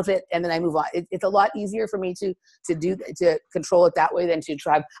be done with it and then I move on. It's a lot easier for me to control it that way than to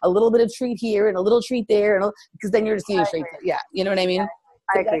try a little bit of treat here and a little treat there, because then you're just eating straight. Yeah, you know what I mean.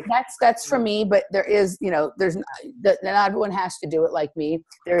 So that's for me, but there is, not everyone has to do it like me.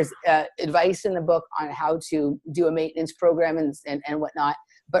 There's advice in the book on how to do a maintenance program and whatnot.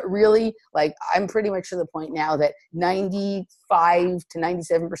 But really, like, I'm pretty much to the point now that 95 to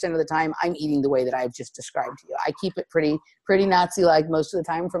 97% of the time, I'm eating the way that I've just described to you. I keep it pretty Nazi-like most of the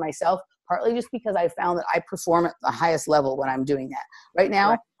time for myself, partly just because I found that I perform at the highest level when I'm doing that. Right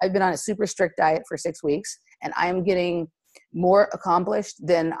now, I've been on a super strict diet for 6 weeks, and I'm getting more accomplished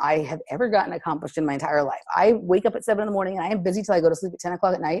than I have ever gotten accomplished in my entire life. I wake up at 7 a.m. and I am busy till I go to sleep at 10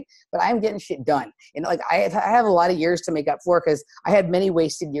 o'clock at night, but I am getting shit done. And like, I have a lot of years to make up for, because I had many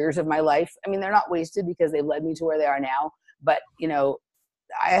wasted years of my life. I mean, they're not wasted because they've led me to where they are now, but you know,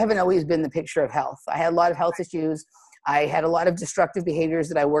 I haven't always been the picture of health. I had a lot of health issues. I had a lot of destructive behaviors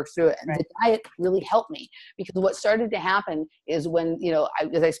that I worked through, and the diet really helped me, because what started to happen is when, you know,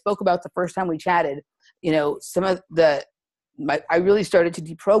 as I spoke about the first time we chatted, you know, some of I really started to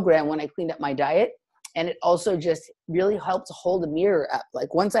deprogram when I cleaned up my diet. And it also just really helped to hold a mirror up.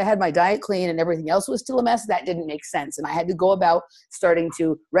 Like once I had my diet clean and everything else was still a mess, that didn't make sense. And I had to go about starting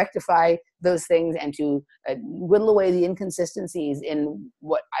to rectify those things and to whittle away the inconsistencies in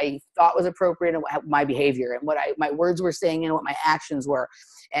what I thought was appropriate and what my behavior and what my words were saying and what my actions were.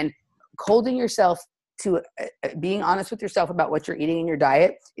 And holding yourself to being honest with yourself about what you're eating in your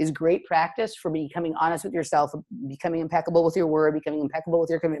diet is great practice for becoming honest with yourself, becoming impeccable with your word, becoming impeccable with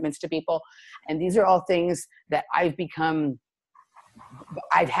your commitments to people. And these are all things that I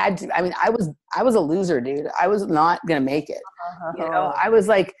was a loser, dude. I was not going to make it. You know,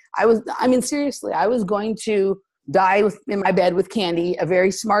 seriously, I was going to die in my bed with candy, a very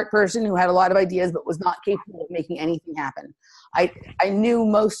smart person who had a lot of ideas, but was not capable of making anything happen. I knew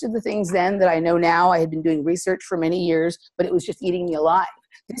most of the things then that I know now. I had been doing research for many years, but it was just eating me alive.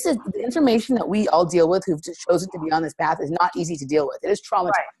 This is the information that we all deal with who've just chosen to be on this path is not easy to deal with. It is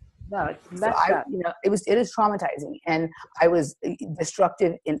traumatizing. No, it's messed up. You know, it is traumatizing, and I was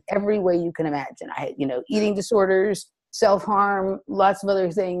destructive in every way you can imagine. I had, you know, eating disorders, self-harm, lots of other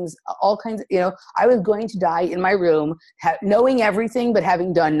things, all kinds of, you know, I was going to die in my room, knowing everything, but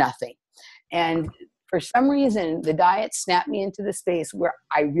having done nothing. And for some reason, the diet snapped me into the space where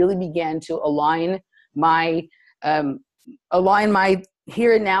I really began to align my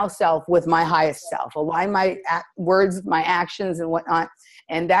here and now self with my highest self, align my words, my actions and whatnot.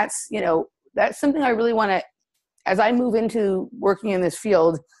 And that's, you know, that's something I really want to, as I move into working in this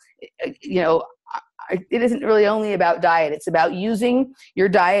field, you know, it isn't really only about diet. It's about using your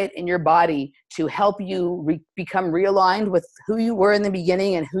diet and your body to help you become realigned with who you were in the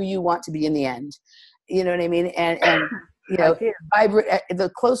beginning and who you want to be in the end. You know what I mean? And you know, the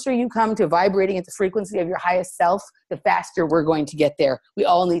closer you come to vibrating at the frequency of your highest self, the faster we're going to get there. We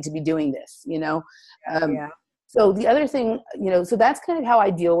all need to be doing this, you know? So the other thing, you know, so that's kind of how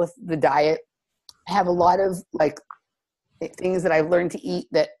I deal with the diet. I have a lot of like things that I've learned to eat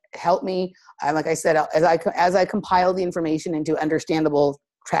that help me. Like I said, as I compile the information into understandable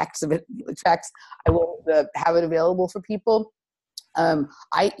tracts, I will have it available for people.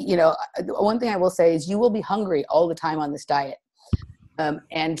 You know, one thing I will say is you will be hungry all the time on this diet.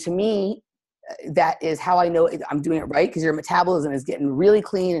 And to me, that is how I know I'm doing it right, because your metabolism is getting really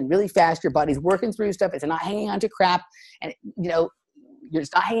clean and really fast. Your body's working through stuff. It's not hanging on to crap. And, you know,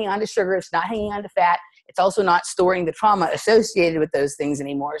 it's not hanging on to sugar. It's not hanging on to fat. It's also not storing the trauma associated with those things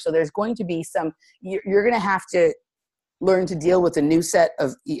anymore. So there's going to be you're going to have to learn to deal with a new set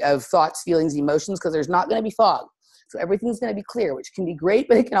of thoughts, feelings, emotions, because there's not going to be fog. So everything's going to be clear, which can be great,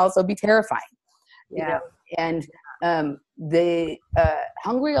 but it can also be terrifying. Yeah. You know? And the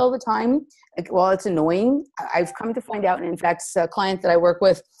hungry all the time, while it's annoying, I've come to find out, and in fact, a client that I work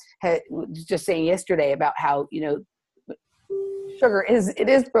with was just saying yesterday about how, you know, sugar is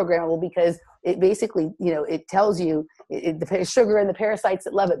programmable, because it basically, you know, it tells you the sugar and the parasites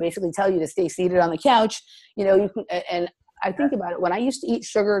that love it basically tell you to stay seated on the couch. You know, you can, and I think about it, when I used to eat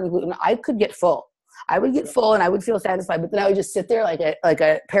sugar and gluten, I could get full. I would get full and I would feel satisfied, but then I would just sit there like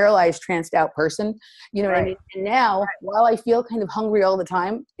a paralyzed, tranced out person. You know what I mean? And now, while I feel kind of hungry all the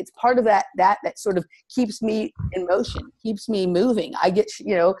time, it's part of that sort of keeps me in motion, keeps me moving. I get,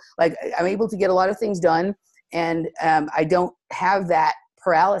 you know, like I'm able to get a lot of things done, and I don't have that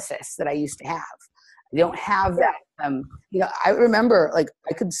paralysis that I used to have. I don't have that. You know, I remember like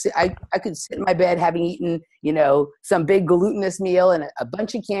I could sit in my bed having eaten, you know, some big glutinous meal and a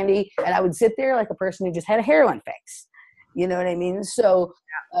bunch of candy, and I would sit there like a person who just had a heroin fix. You know what I mean? So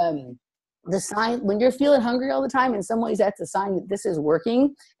the sign, when you're feeling hungry all the time, in some ways that's a sign that this is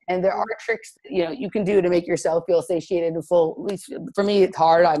working. And there are tricks, you know, you can do to make yourself feel satiated and full. At least for me, it's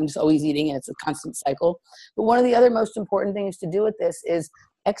hard. I'm just always eating, and it's a constant cycle. But one of the other most important things to do with this is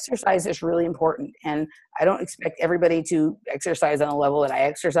exercise is really important. And I don't expect everybody to exercise on a level that I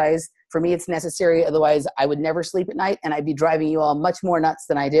exercise. For me, it's necessary. Otherwise, I would never sleep at night, and I'd be driving you all much more nuts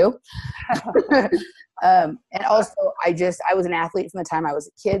than I do. And also, I was an athlete from the time I was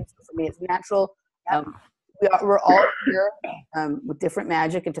a kid. So for me, it's natural. We're all here with different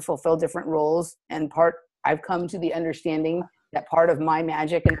magic and to fulfill different roles. And I've come to the understanding that part of my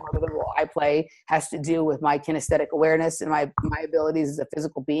magic and part of the role I play has to do with my kinesthetic awareness and my abilities as a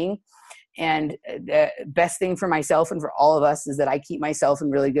physical being. And the best thing for myself and for all of us is that I keep myself in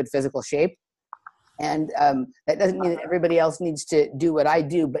really good physical shape. And that doesn't mean that everybody else needs to do what I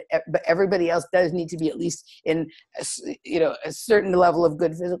do, but everybody else does need to be at least in a certain level of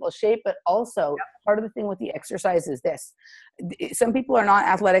good physical shape. But also part of the thing with the exercise is this. Some people are not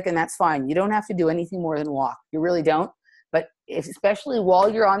athletic, and that's fine. You don't have to do anything more than walk. You really don't. But especially while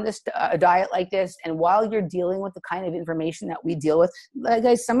you're on this diet like this, and while you're dealing with the kind of information that we deal with, like,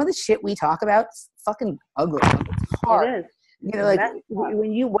 guys, some of the shit we talk about is fucking ugly. It's hard. It is. Like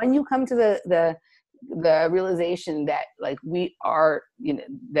when you come to the realization that like we are,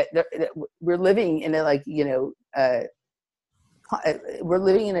 that we're living in a we're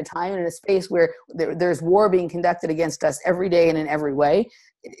living in a time and in a space where there's war being conducted against us every day and in every way.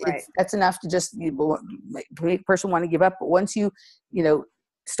 That's enough to just make a person want to give up. But once you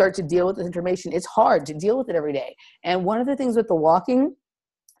start to deal with this information, it's hard to deal with it every day. And one of the things with the walking,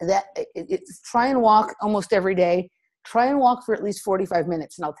 that it's try and walk almost every day. Try and walk for at least 45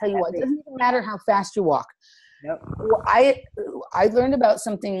 minutes. And I'll tell you what, it doesn't even matter how fast you walk. Yep. I learned about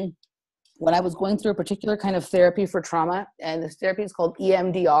something when I was going through a particular kind of therapy for trauma, and this therapy is called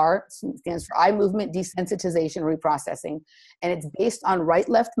EMDR. It stands for eye movement desensitization reprocessing. And it's based on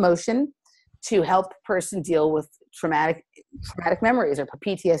right-left motion to help a person deal with traumatic memories or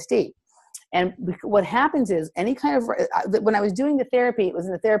PTSD. And what happens is any kind of, when I was doing the therapy, it was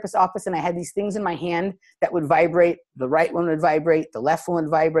in the therapist's office, and I had these things in my hand that would vibrate. The right one would vibrate, the left one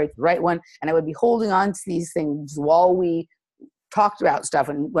would vibrate, the right one. And I would be holding on to these things while we talked about stuff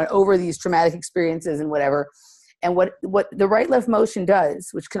and went over these traumatic experiences and whatever. And what the right-left motion does,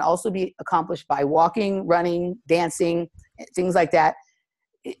 which can also be accomplished by walking, running, dancing, things like that,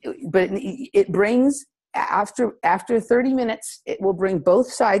 but it brings, after 30 minutes, it will bring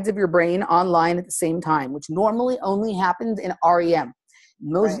both sides of your brain online at the same time, which normally only happens in REM.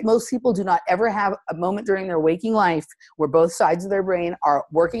 Most people do not ever have a moment during their waking life where both sides of their brain are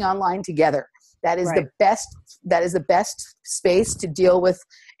working online together. That is the best. That is the best space to deal with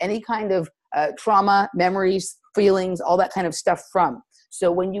any kind of trauma, memories, feelings, all that kind of stuff from. So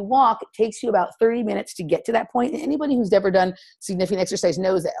when you walk, it takes you about 30 minutes to get to that point. And anybody who's ever done significant exercise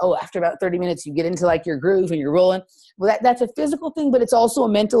knows that, after about 30 minutes, you get into like your groove and you're rolling. Well, that's a physical thing, but it's also a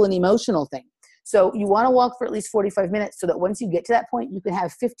mental and emotional thing. So you want to walk for at least 45 minutes so that once you get to that point, you can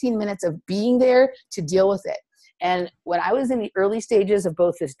have 15 minutes of being there to deal with it. And when I was in the early stages of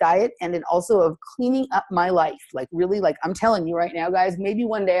both this diet and then also of cleaning up my life, like really, like I'm telling you right now, guys, maybe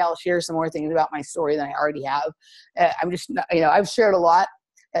one day I'll share some more things about my story than I already have. I'm just, I've shared a lot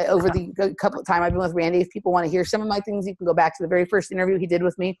over the couple of time I've been with Randy. If people want to hear some of my things, you can go back to the very first interview he did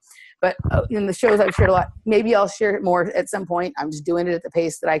with me. But in the shows I've shared a lot. Maybe I'll share it more at some point. I'm just doing it at the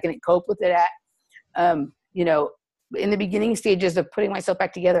pace that I can cope with it at. In the beginning stages of putting myself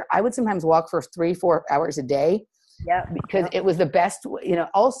back together, I would sometimes walk for 3-4 hours a day. Yeah, because it was the best.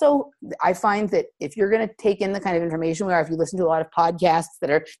 Also, I find that if you're going to take in the kind of information if you listen to a lot of podcasts that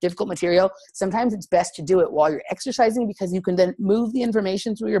are difficult material, sometimes it's best to do it while you're exercising, because you can then move the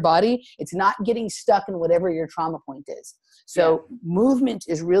information through your body. It's not getting stuck in whatever your trauma point is. So movement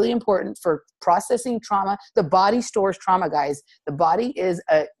is really important for processing trauma. The body stores trauma, guys. The body is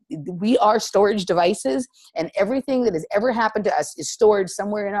we are storage devices, and everything that has ever happened to us is stored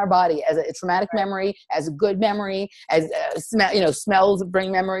somewhere in our body as a traumatic memory, as a good memory, as smells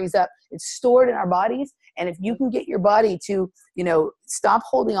bring memories up. It's stored in our bodies. And if you can get your body to, stop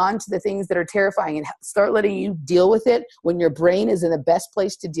holding on to the things that are terrifying and start letting you deal with it when your brain is in the best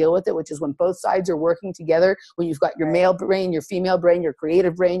place to deal with it, which is when both sides are working together, when you've got your male brain, your female brain, your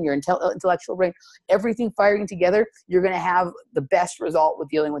creative brain, your intellectual brain, everything firing together, you're going to have the best result with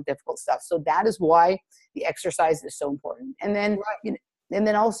dealing with difficult stuff. So that is why the exercise is so important. And then, and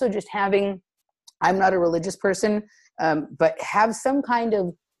then also just having, I'm not a religious person, but have some kind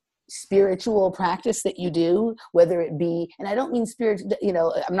of spiritual practice that you do, whether it be, and I don't mean spiritual,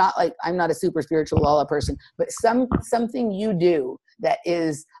 I'm not a super spiritual Lala person, but something you do that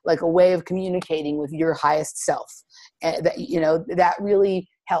is like a way of communicating with your highest self. And that really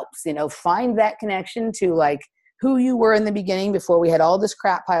helps, find that connection to like who you were in the beginning before we had all this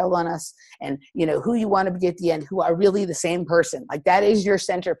crap piled on us, and who you want to be at the end, who are really the same person. Like that is your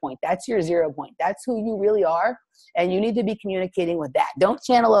center point. That's your 0 point. That's who you really are. And you need to be communicating with that. Don't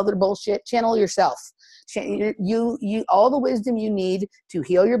channel other bullshit. Channel yourself. You all the wisdom you need to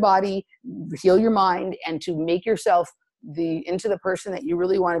heal your body, heal your mind, and to make yourself into the person that you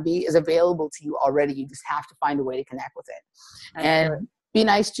really want to be is available to you already. You just have to find a way to connect with it. And be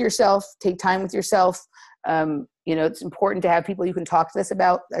nice to yourself. Take time with yourself. it's important to have people you can talk to this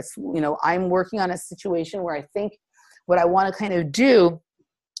about. That's, I'm working on a situation where I think what I want to kind of do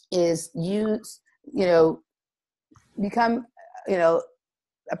is become,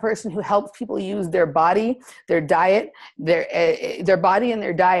 a person who helps people use their body, their diet, their body and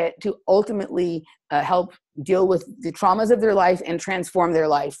their diet to ultimately help deal with the traumas of their life and transform their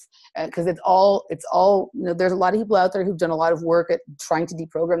life. Because it's all, there's a lot of people out there who've done a lot of work at trying to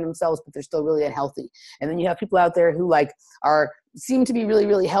deprogram themselves, but they're still really unhealthy. And then you have people out there who seem to be really,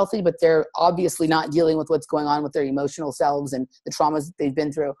 really healthy, but they're obviously not dealing with what's going on with their emotional selves and the traumas that they've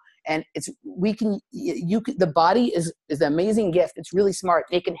been through. And the body is an amazing gift. It's really smart.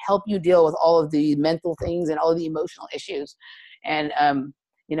 It can help you deal with all of the mental things and all of the emotional issues. And,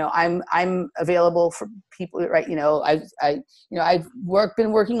 I'm available for people, right? I've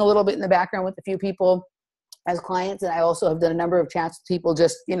been working a little bit in the background with a few people as clients. And I also have done a number of chats with people,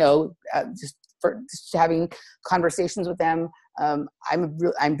 just having conversations with them.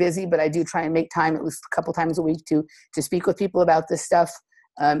 I'm busy, but I do try and make time at least a couple times a week to speak with people about this stuff.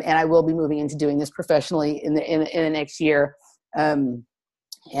 And I will be moving into doing this professionally in the next year. And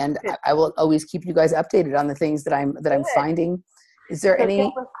I will always keep you guys updated on the things that I'm finding. Is there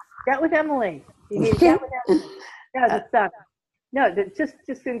any? Get with Emily. You need to get with Emily. No, that's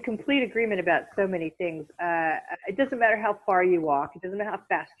just in complete agreement about so many things. It doesn't matter how far you walk. It doesn't matter how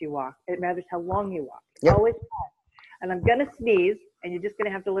fast you walk. It matters how long you walk. It's always fast. And I'm gonna sneeze, and you're just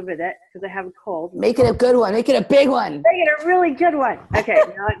gonna have to live with it because I have a cold. Make it a good one. Make it a big one. Make it a really good one. Okay,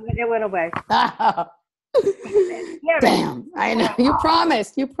 no, it went away. Damn, I know. You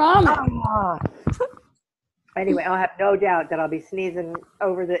promised. Anyway, I'll have no doubt that I'll be sneezing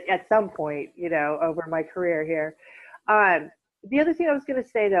at some point, over my career here. The other thing I was going to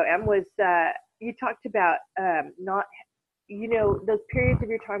say though, Em, was you talked about not, those periods of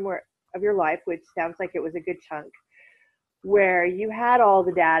your time of your life, which sounds like it was a good chunk, where you had all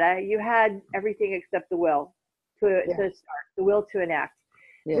the data, you had everything except the will to start, the will to enact.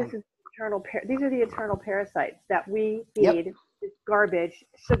 Yeah. These are the eternal parasites that we feed. Yep. This garbage,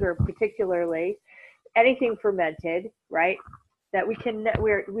 sugar particularly, anything fermented, right? That we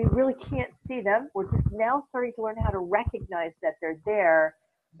really can't see them. We're just now starting to learn how to recognize that they're there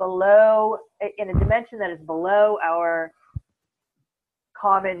below, in a dimension that is below our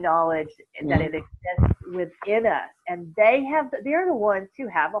common knowledge, that it exists within us. And they're the ones who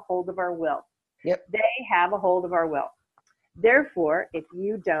have a hold of our will. Yep. They have a hold of our will. Therefore, if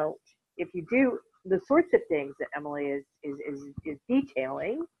you do the sorts of things that Emily is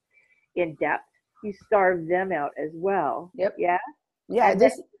detailing in depth, you starve them out as well. Yep. Yeah. Yeah.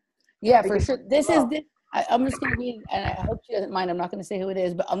 For sure. I'm just going to read, and I hope she doesn't mind. I'm not going to say who it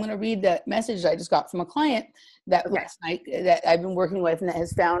is, but I'm going to read the message I just got from a client last night that I've been working with, and that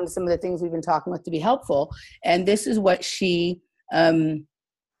has found some of the things we've been talking with to be helpful. And this is what she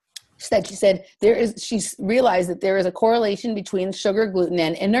said. She said she's realized that there is a correlation between sugar, gluten,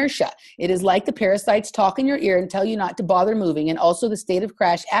 and inertia. It is like the parasites talk in your ear and tell you not to bother moving, and also the state of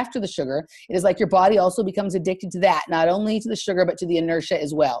crash after the sugar. It is like your body also becomes addicted to that, not only to the sugar, but to the inertia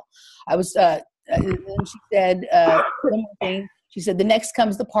as well. And she said, one more thing. She said, the next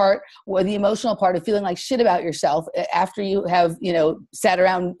comes the part where the emotional part of feeling like shit about yourself after you have, sat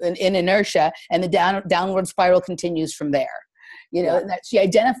around in inertia, and the downward spiral continues from there. And that she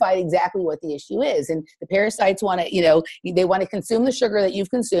identified exactly what the issue is. And the parasites want to, they want to consume the sugar that you've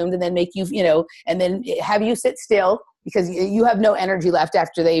consumed and then make you, and then have you sit still because you have no energy left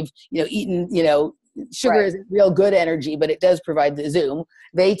after they've, eaten, sugar isn't real good energy, but it does provide the zoom.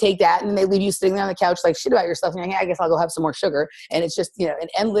 They take that and they leave you sitting there on the couch like shit about yourself. And you're like, I guess I'll go have some more sugar. And it's just, an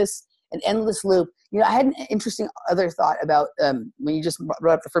endless loop. I had an interesting other thought about when you just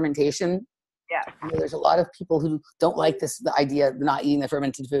brought up the fermentation. Yeah. There's a lot of people who don't like the idea of not eating the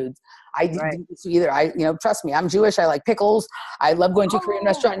fermented foods. I didn't either. Trust me, I'm Jewish. I like pickles. I love going to a Korean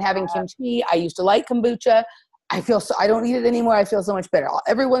restaurant and having kimchi. I used to like kombucha. I don't eat it anymore. I feel so much better.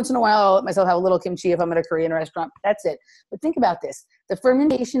 Every once in a while, I'll let myself have a little kimchi if I'm at a Korean restaurant. That's it. But think about this. The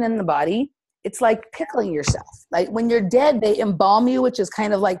fermentation in the body, it's like pickling yourself. Like when you're dead, they embalm you, which is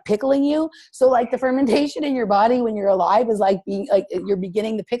kind of like pickling you. So like the fermentation in your body when you're alive is like being like you're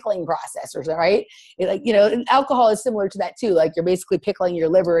beginning the pickling process, or right? And alcohol is similar to that too. Like you're basically pickling your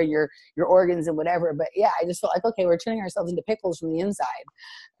liver and your organs and whatever. But yeah, I just felt like, okay, we're turning ourselves into pickles from the inside.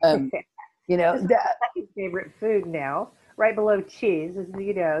 This is my second favorite food now. Right below cheese is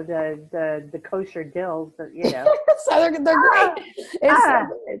the kosher dills that so they're great. It's so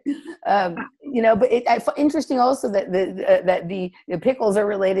good. But it's interesting also that the pickles are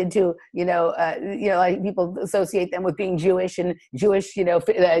related to like people associate them with being Jewish and Jewish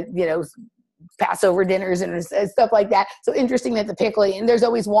Passover dinners and stuff like that. So interesting that the pickling, and there's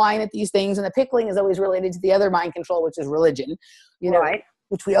always wine at these things, and the pickling is always related to the other mind control, which is religion, you know, right.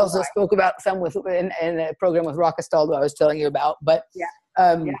 which we also spoke about some with in a program with Rockastaldo I was telling you about. But yeah,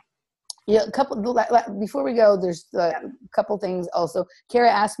 a couple before we go, there's a couple things also. Cara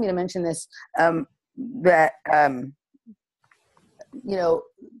asked me to mention this, that you know,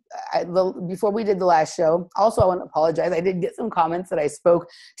 before we did the last show, also I want to apologize. I did get some comments that I spoke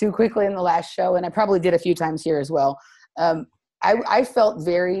too quickly in the last show, and I probably did a few times here as well. I felt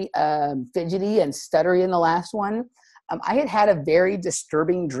very fidgety and stuttery in the last one. I had a very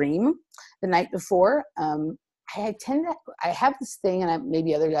disturbing dream the night before. I have this thing, and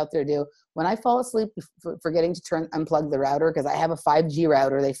maybe others out there do, when I fall asleep forgetting to unplug the router, because I have a 5G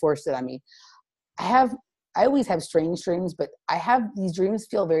router, they forced it on me. I always have strange dreams, but these dreams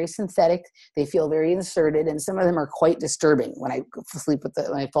feel very synthetic. They feel very inserted, and some of them are quite disturbing when I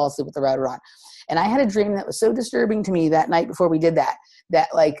fall asleep with the router on. And I had a dream that was so disturbing to me that night before we did that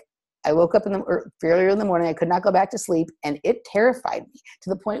like I woke up fairly early in the morning. I could not go back to sleep, and it terrified me to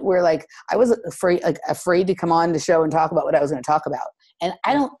the point where like I was afraid to come on the show and talk about what I was going to talk about. And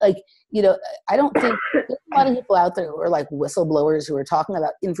I don't I don't think there's a lot of people out there who are like whistleblowers who are talking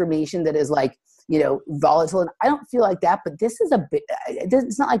about information that is like, volatile. And I don't feel like that, but this is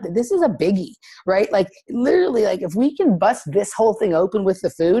it's not like that. This is a biggie, right? Like literally, like if we can bust this whole thing open with the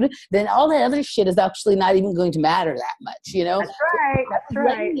food, then all that other shit is actually not even going to matter that much, That's right. That's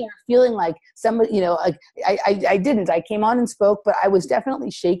right. Feeling like somebody, like I came on and spoke, but I was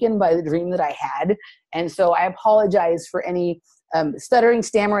definitely shaken by the dream that I had. And so I apologize for any stuttering,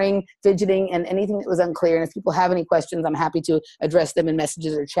 stammering, fidgeting, and anything that was unclear. And if people have any questions, I'm happy to address them in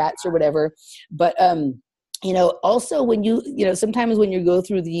messages or chats or whatever. But, also when sometimes when you go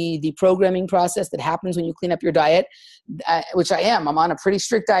through the programming process that happens when you clean up your diet, which I'm on a pretty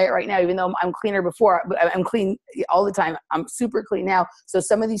strict diet right now, even though I'm cleaner before, but I'm clean all the time. I'm super clean now. So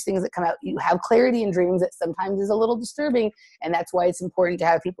some of these things that come out, you have clarity in dreams that sometimes is a little disturbing. And that's why it's important to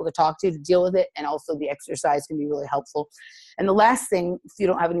have people to talk to deal with it. And also the exercise can be really helpful. And the last thing, if you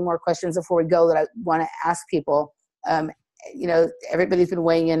don't have any more questions before we go, that I want to ask people, everybody's been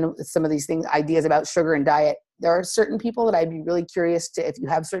weighing in with some of these things, ideas about sugar and diet. There are certain people that I'd be really curious if you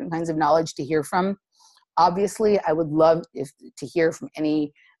have certain kinds of knowledge to hear from. Obviously, I would love to hear from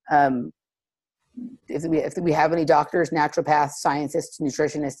any, if we have any doctors, naturopaths, scientists,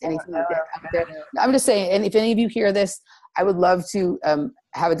 nutritionists, anything like that out there. I'm just saying, and if any of you hear this, I would love to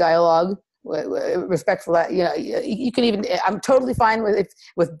have a dialogue. Respectful, you can even, I'm totally fine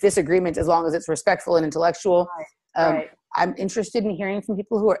with disagreement as long as it's respectful and intellectual. Right. I'm interested in hearing from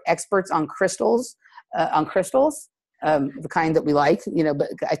people who are experts on crystals, the kind that we like, but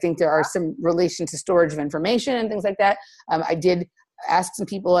I think there are some relation to storage of information and things like that. I did ask some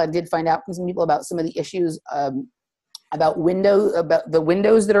people, I did find out from some people about some of the issues about the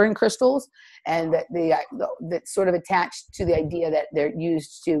windows that are in crystals, and that that's sort of attached to the idea that they're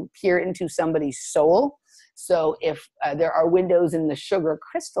used to peer into somebody's soul. So if there are windows in the sugar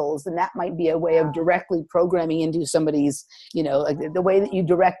crystals, then that might be a way of directly programming into somebody's, like the way that you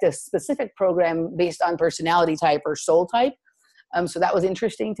direct a specific program based on personality type or soul type. So that was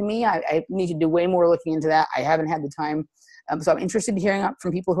interesting to me. I need to do way more looking into that. I haven't had the time. So I'm interested in hearing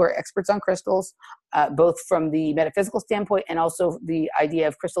from people who are experts on crystals, both from the metaphysical standpoint and also the idea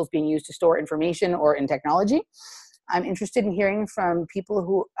of crystals being used to store information or in technology. I'm interested in hearing from people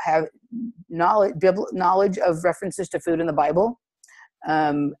who have knowledge of references to food in the Bible.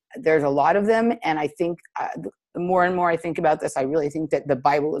 There's a lot of them, and I think the more and more I think about this, I really think that the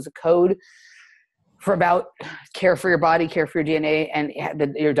Bible is a code for about care for your body, care for your DNA, and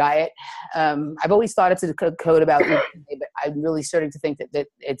your diet. I've always thought it's a code about your DNA, but I'm really starting to think that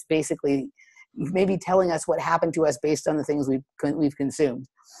it's basically maybe telling us what happened to us based on the things we've consumed.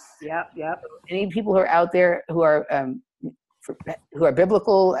 Yep. Any people who are out there who are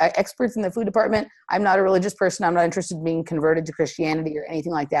biblical experts in the food department, I'm not a religious person. I'm not interested in being converted to Christianity or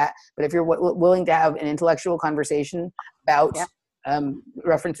anything like that. But if you're willing to have an intellectual conversation about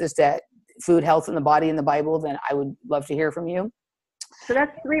references to food, health, and the body in the Bible, then I would love to hear from you. So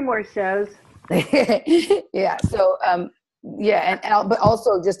that's 3 more shows. Yeah. So, but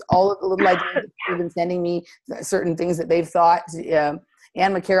also just all of the little ideas that you've been sending me, certain things that they've thought.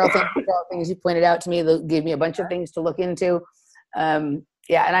 Anne McCarroll, thank you for all the things you pointed out to me. They gave me a bunch of things to look into. And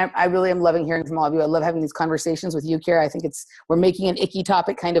I really am loving hearing from all of you. I love having these conversations with you, Cara. I think we're making an icky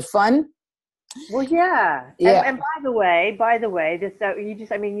topic kind of fun. Well, yeah. And by the way, this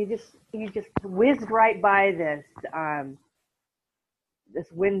you just whizzed right by this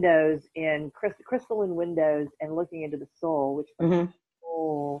windows in crystalline windows and looking into the soul, which the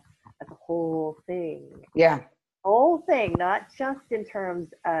soul as a whole thing. Yeah. Whole thing, not just in terms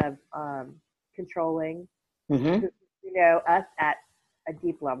of controlling, Mm-hmm. us at a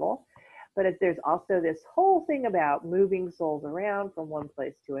deep level, but if there's also this whole thing about moving souls around from one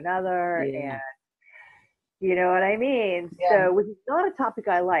place to another, Yeah. and you know what I mean? Yeah. So, which is not a topic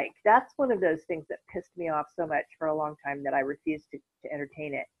I like. That's one of those things that pissed me off so much for a long time that I refused to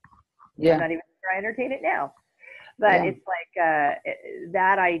entertain it. Yeah. I'm not even sure I entertain it now. But it's like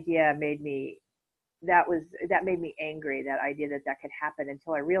that idea made me angry, that idea that could happen,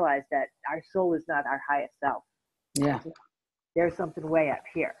 until I realized that our soul is not our highest self. Yeah. There's something way up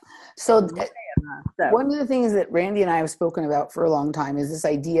here. So one of the things that Randy and I have spoken about for a long time is this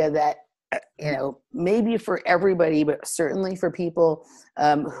idea that, maybe for everybody, but certainly for people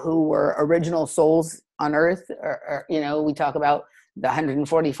who were original souls on earth, or we talk about the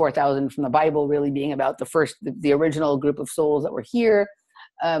 144,000 from the Bible really being about the original group of souls that were here.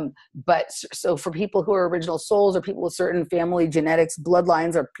 But so for people who are original souls, or people with certain family genetics,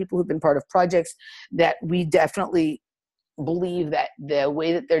 bloodlines, or people who've been part of projects, that we definitely believe that the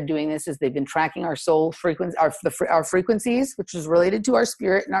way that they're doing this is they've been tracking our soul frequency, our frequencies, which is related to our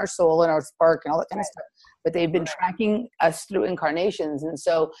spirit and our soul and our spark and all that kind of stuff. But they've been tracking us through incarnations. And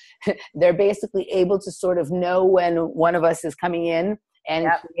so they're basically able to sort of know when one of us is coming in and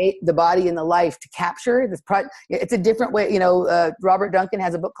create the body and the life to capture this it's a different way. Robert Duncan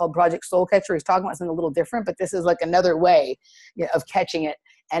has a book called Project Soul Catcher. He's talking about something a little different, but this is like another way of catching it.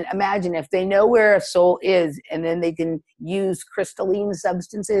 And imagine if they know where a soul is, and then they can use crystalline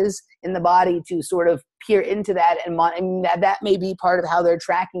substances in the body to sort of peer into that. And that may be part of how they're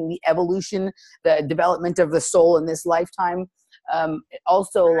tracking the evolution, the development of the soul in this lifetime.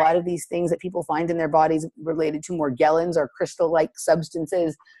 Also, a lot of these things that people find in their bodies related to Morgellons or crystal-like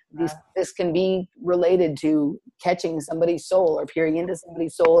substances, this can be related to catching somebody's soul or peering into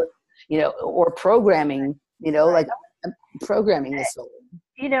somebody's soul, or programming, like programming the soul.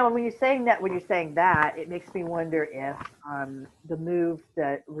 When you're saying that, it makes me wonder if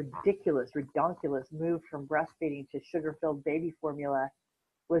the ridiculous, redonkulous move from breastfeeding to sugar-filled baby formula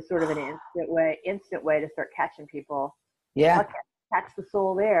was sort of an instant way to start catching people. Yeah. I'll catch the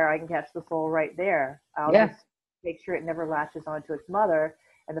soul there. I can catch the soul right there. I'll just make sure it never latches onto its mother.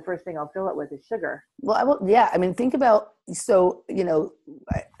 And the first thing I'll fill it with is sugar. Well, think about,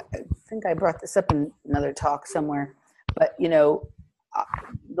 I think I brought this up in another talk somewhere, but,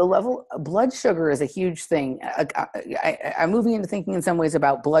 the level of blood sugar is a huge thing. I'm moving into thinking in some ways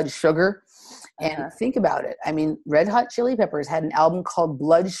about blood sugar, and think about it. I mean, Red Hot Chili Peppers had an album called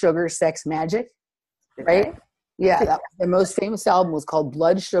Blood Sugar Sex Magic, right? Okay. Yeah, their most famous album was called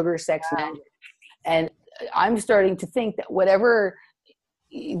Blood Sugar Sex Magic. And I'm starting to think that whatever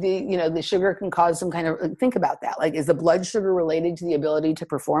the sugar can cause some kind of, think about that. Like, is the blood sugar related to the ability to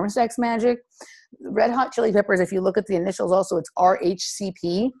perform sex magic? Red Hot Chili Peppers, if you look at the initials also, it's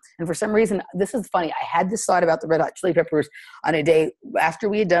RHCP. And for some reason, this is funny, I had this thought about the Red Hot Chili Peppers on a day after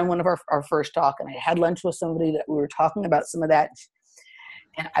we had done one of our first talk, and I had lunch with somebody that we were talking about some of that.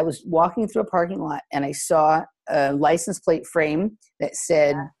 And I was walking through a parking lot, and I saw a license plate frame that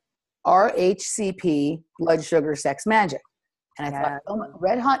said RHCP, blood sugar sex magic. And I thought,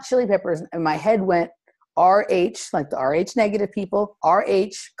 Red Hot Chili Peppers, and my head went RH, like the RH negative people,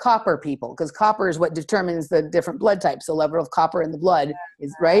 RH copper people, because copper is what determines the different blood types. The level of copper in the blood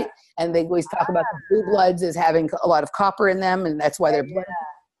is right. And they always talk about the blue bloods as having a lot of copper in them, and that's why they're blood.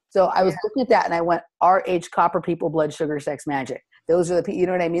 So I was looking at that, and I went, RH copper people, blood sugar sex magic. Those are the people, you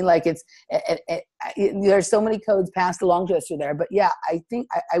know what I mean? Like, there's so many codes passed along to us through there. But yeah,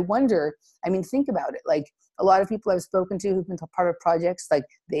 I wonder, think about it. Like, a lot of people I've spoken to who've been part of projects, like,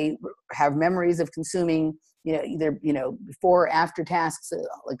 they have memories of consuming, either, before or after tasks,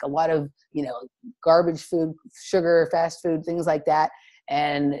 like a lot of, garbage food, sugar, fast food, things like that.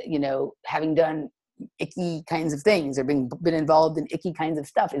 And, having done icky kinds of things, or been involved in icky kinds of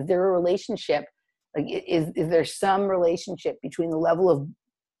stuff. Is there a relationship? Like, is there some relationship between the level of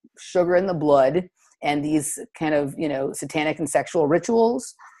sugar in the blood and these kind of, satanic and sexual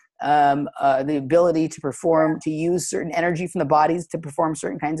rituals? The ability to use certain energy from the bodies to perform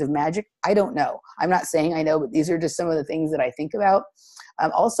certain kinds of magic. I don't know. I'm not saying I know, but these are just some of the things that I think about.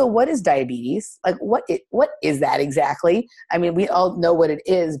 Also, what is diabetes? Like, what is that exactly? I mean, we all know what it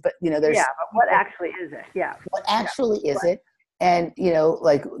is, but there's but what actually is it? Yeah. What actually is it? And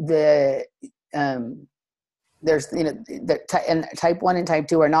like there's and type 1 and type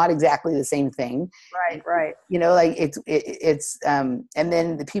 2 are not exactly the same thing. Right. Like it's and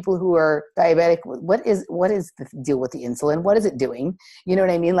then the people who are diabetic, what is the deal with the insulin? What is it doing? You know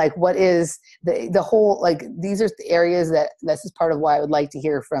what I mean? Like, what is the whole, like, these are the areas that this is part of why I would like to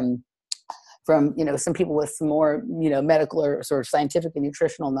hear from from, you know, some people with some more, you know, medical or sort of scientific and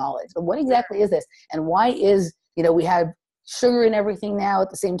nutritional knowledge. But what exactly is this? And why is, you know, we have sugar in everything now, at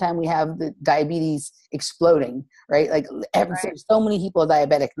the same time we have the diabetes exploding, right? Like so many people are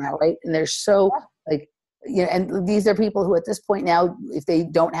diabetic now, right? And there's so like, you know, and these are people who at this point now, if they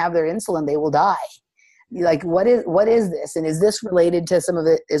don't have their insulin, they will die. Like, what is this? And is this related to some of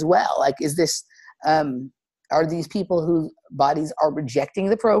it as well? Like, is this, are these people whose bodies are rejecting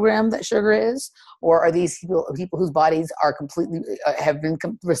the program that sugar is, or are these people whose bodies are completely have been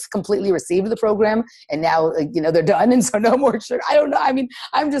completely received the program and now, you know, they're done and so no more sugar? I don't know. I mean,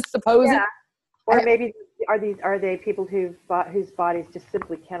 I'm just supposing. Yeah. Or maybe are they people whose bodies just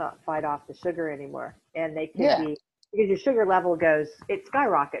simply cannot fight off the sugar anymore, and they could be, because your sugar level it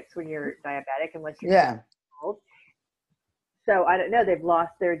skyrockets when you're diabetic and once you're old. So I don't know. They've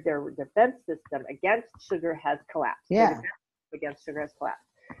lost their defense system against sugar has collapsed. Yeah. Their defense against sugar has collapsed.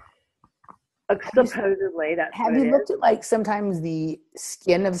 Supposedly, that's have you looked at like sometimes the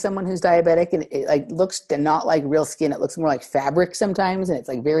skin of someone who's diabetic, and it like looks not like real skin. It looks more like fabric sometimes, and it's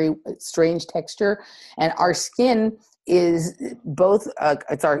like very strange texture. And our skin is both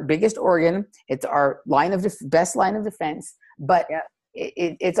it's our biggest organ. It's our best line of defense, but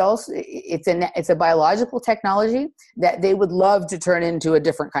it's also it's a biological technology that they would love to turn into a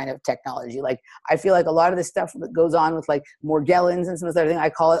different kind of technology. Like, I feel like a lot of the stuff that goes on with like Morgellons and some of this other thing, I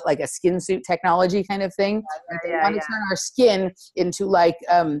call it like a skin suit technology kind of thing. They want to turn our skin into like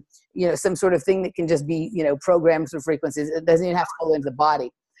you know, some sort of thing that can just be, you know, programmed through frequencies. It doesn't even have to go into the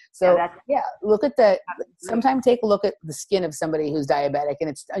body. So look at sometimes take a look at the skin of somebody who's diabetic, and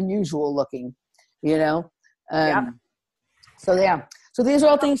it's unusual looking, you know. So these are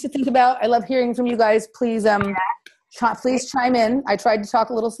all things to think about. I love hearing from you guys. Please, please chime in. I tried to talk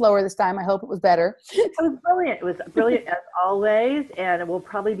a little slower this time. I hope it was better. It was brilliant. It was brilliant as always, and we'll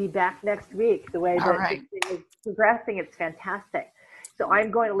probably be back next week. The way that this thing is progressing, it's fantastic. So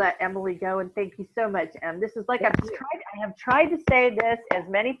I'm going to let Emily go, and thank you so much. This is like I have tried to say this as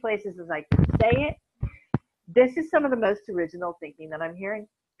many places as I can say it. This is some of the most original thinking that I'm hearing,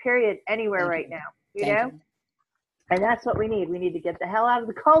 period, anywhere right now. You know? And that's what we need. We need to get the hell out of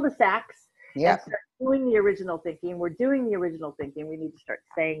the cul-de-sacs and start doing the original thinking. We're doing the original thinking. We need to start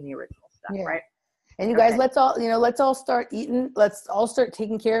saying the original stuff, right? And you guys, let's all start eating. Let's all start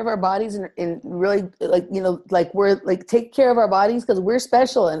taking care of our bodies and really, like, you know, like we're like, take care of our bodies because we're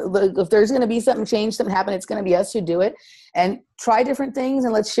special. And if there's going to be something happen, it's going to be us who do it. And try different things,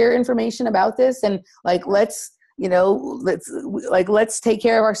 and let's share information about this. And like, let's take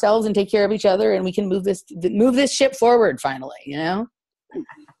care of ourselves and take care of each other, and we can move this ship forward finally, you know?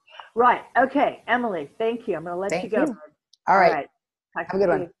 Right. Okay. Emily, thank you. I'm going to let you go. All right. Have a good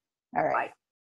one. All right. Bye.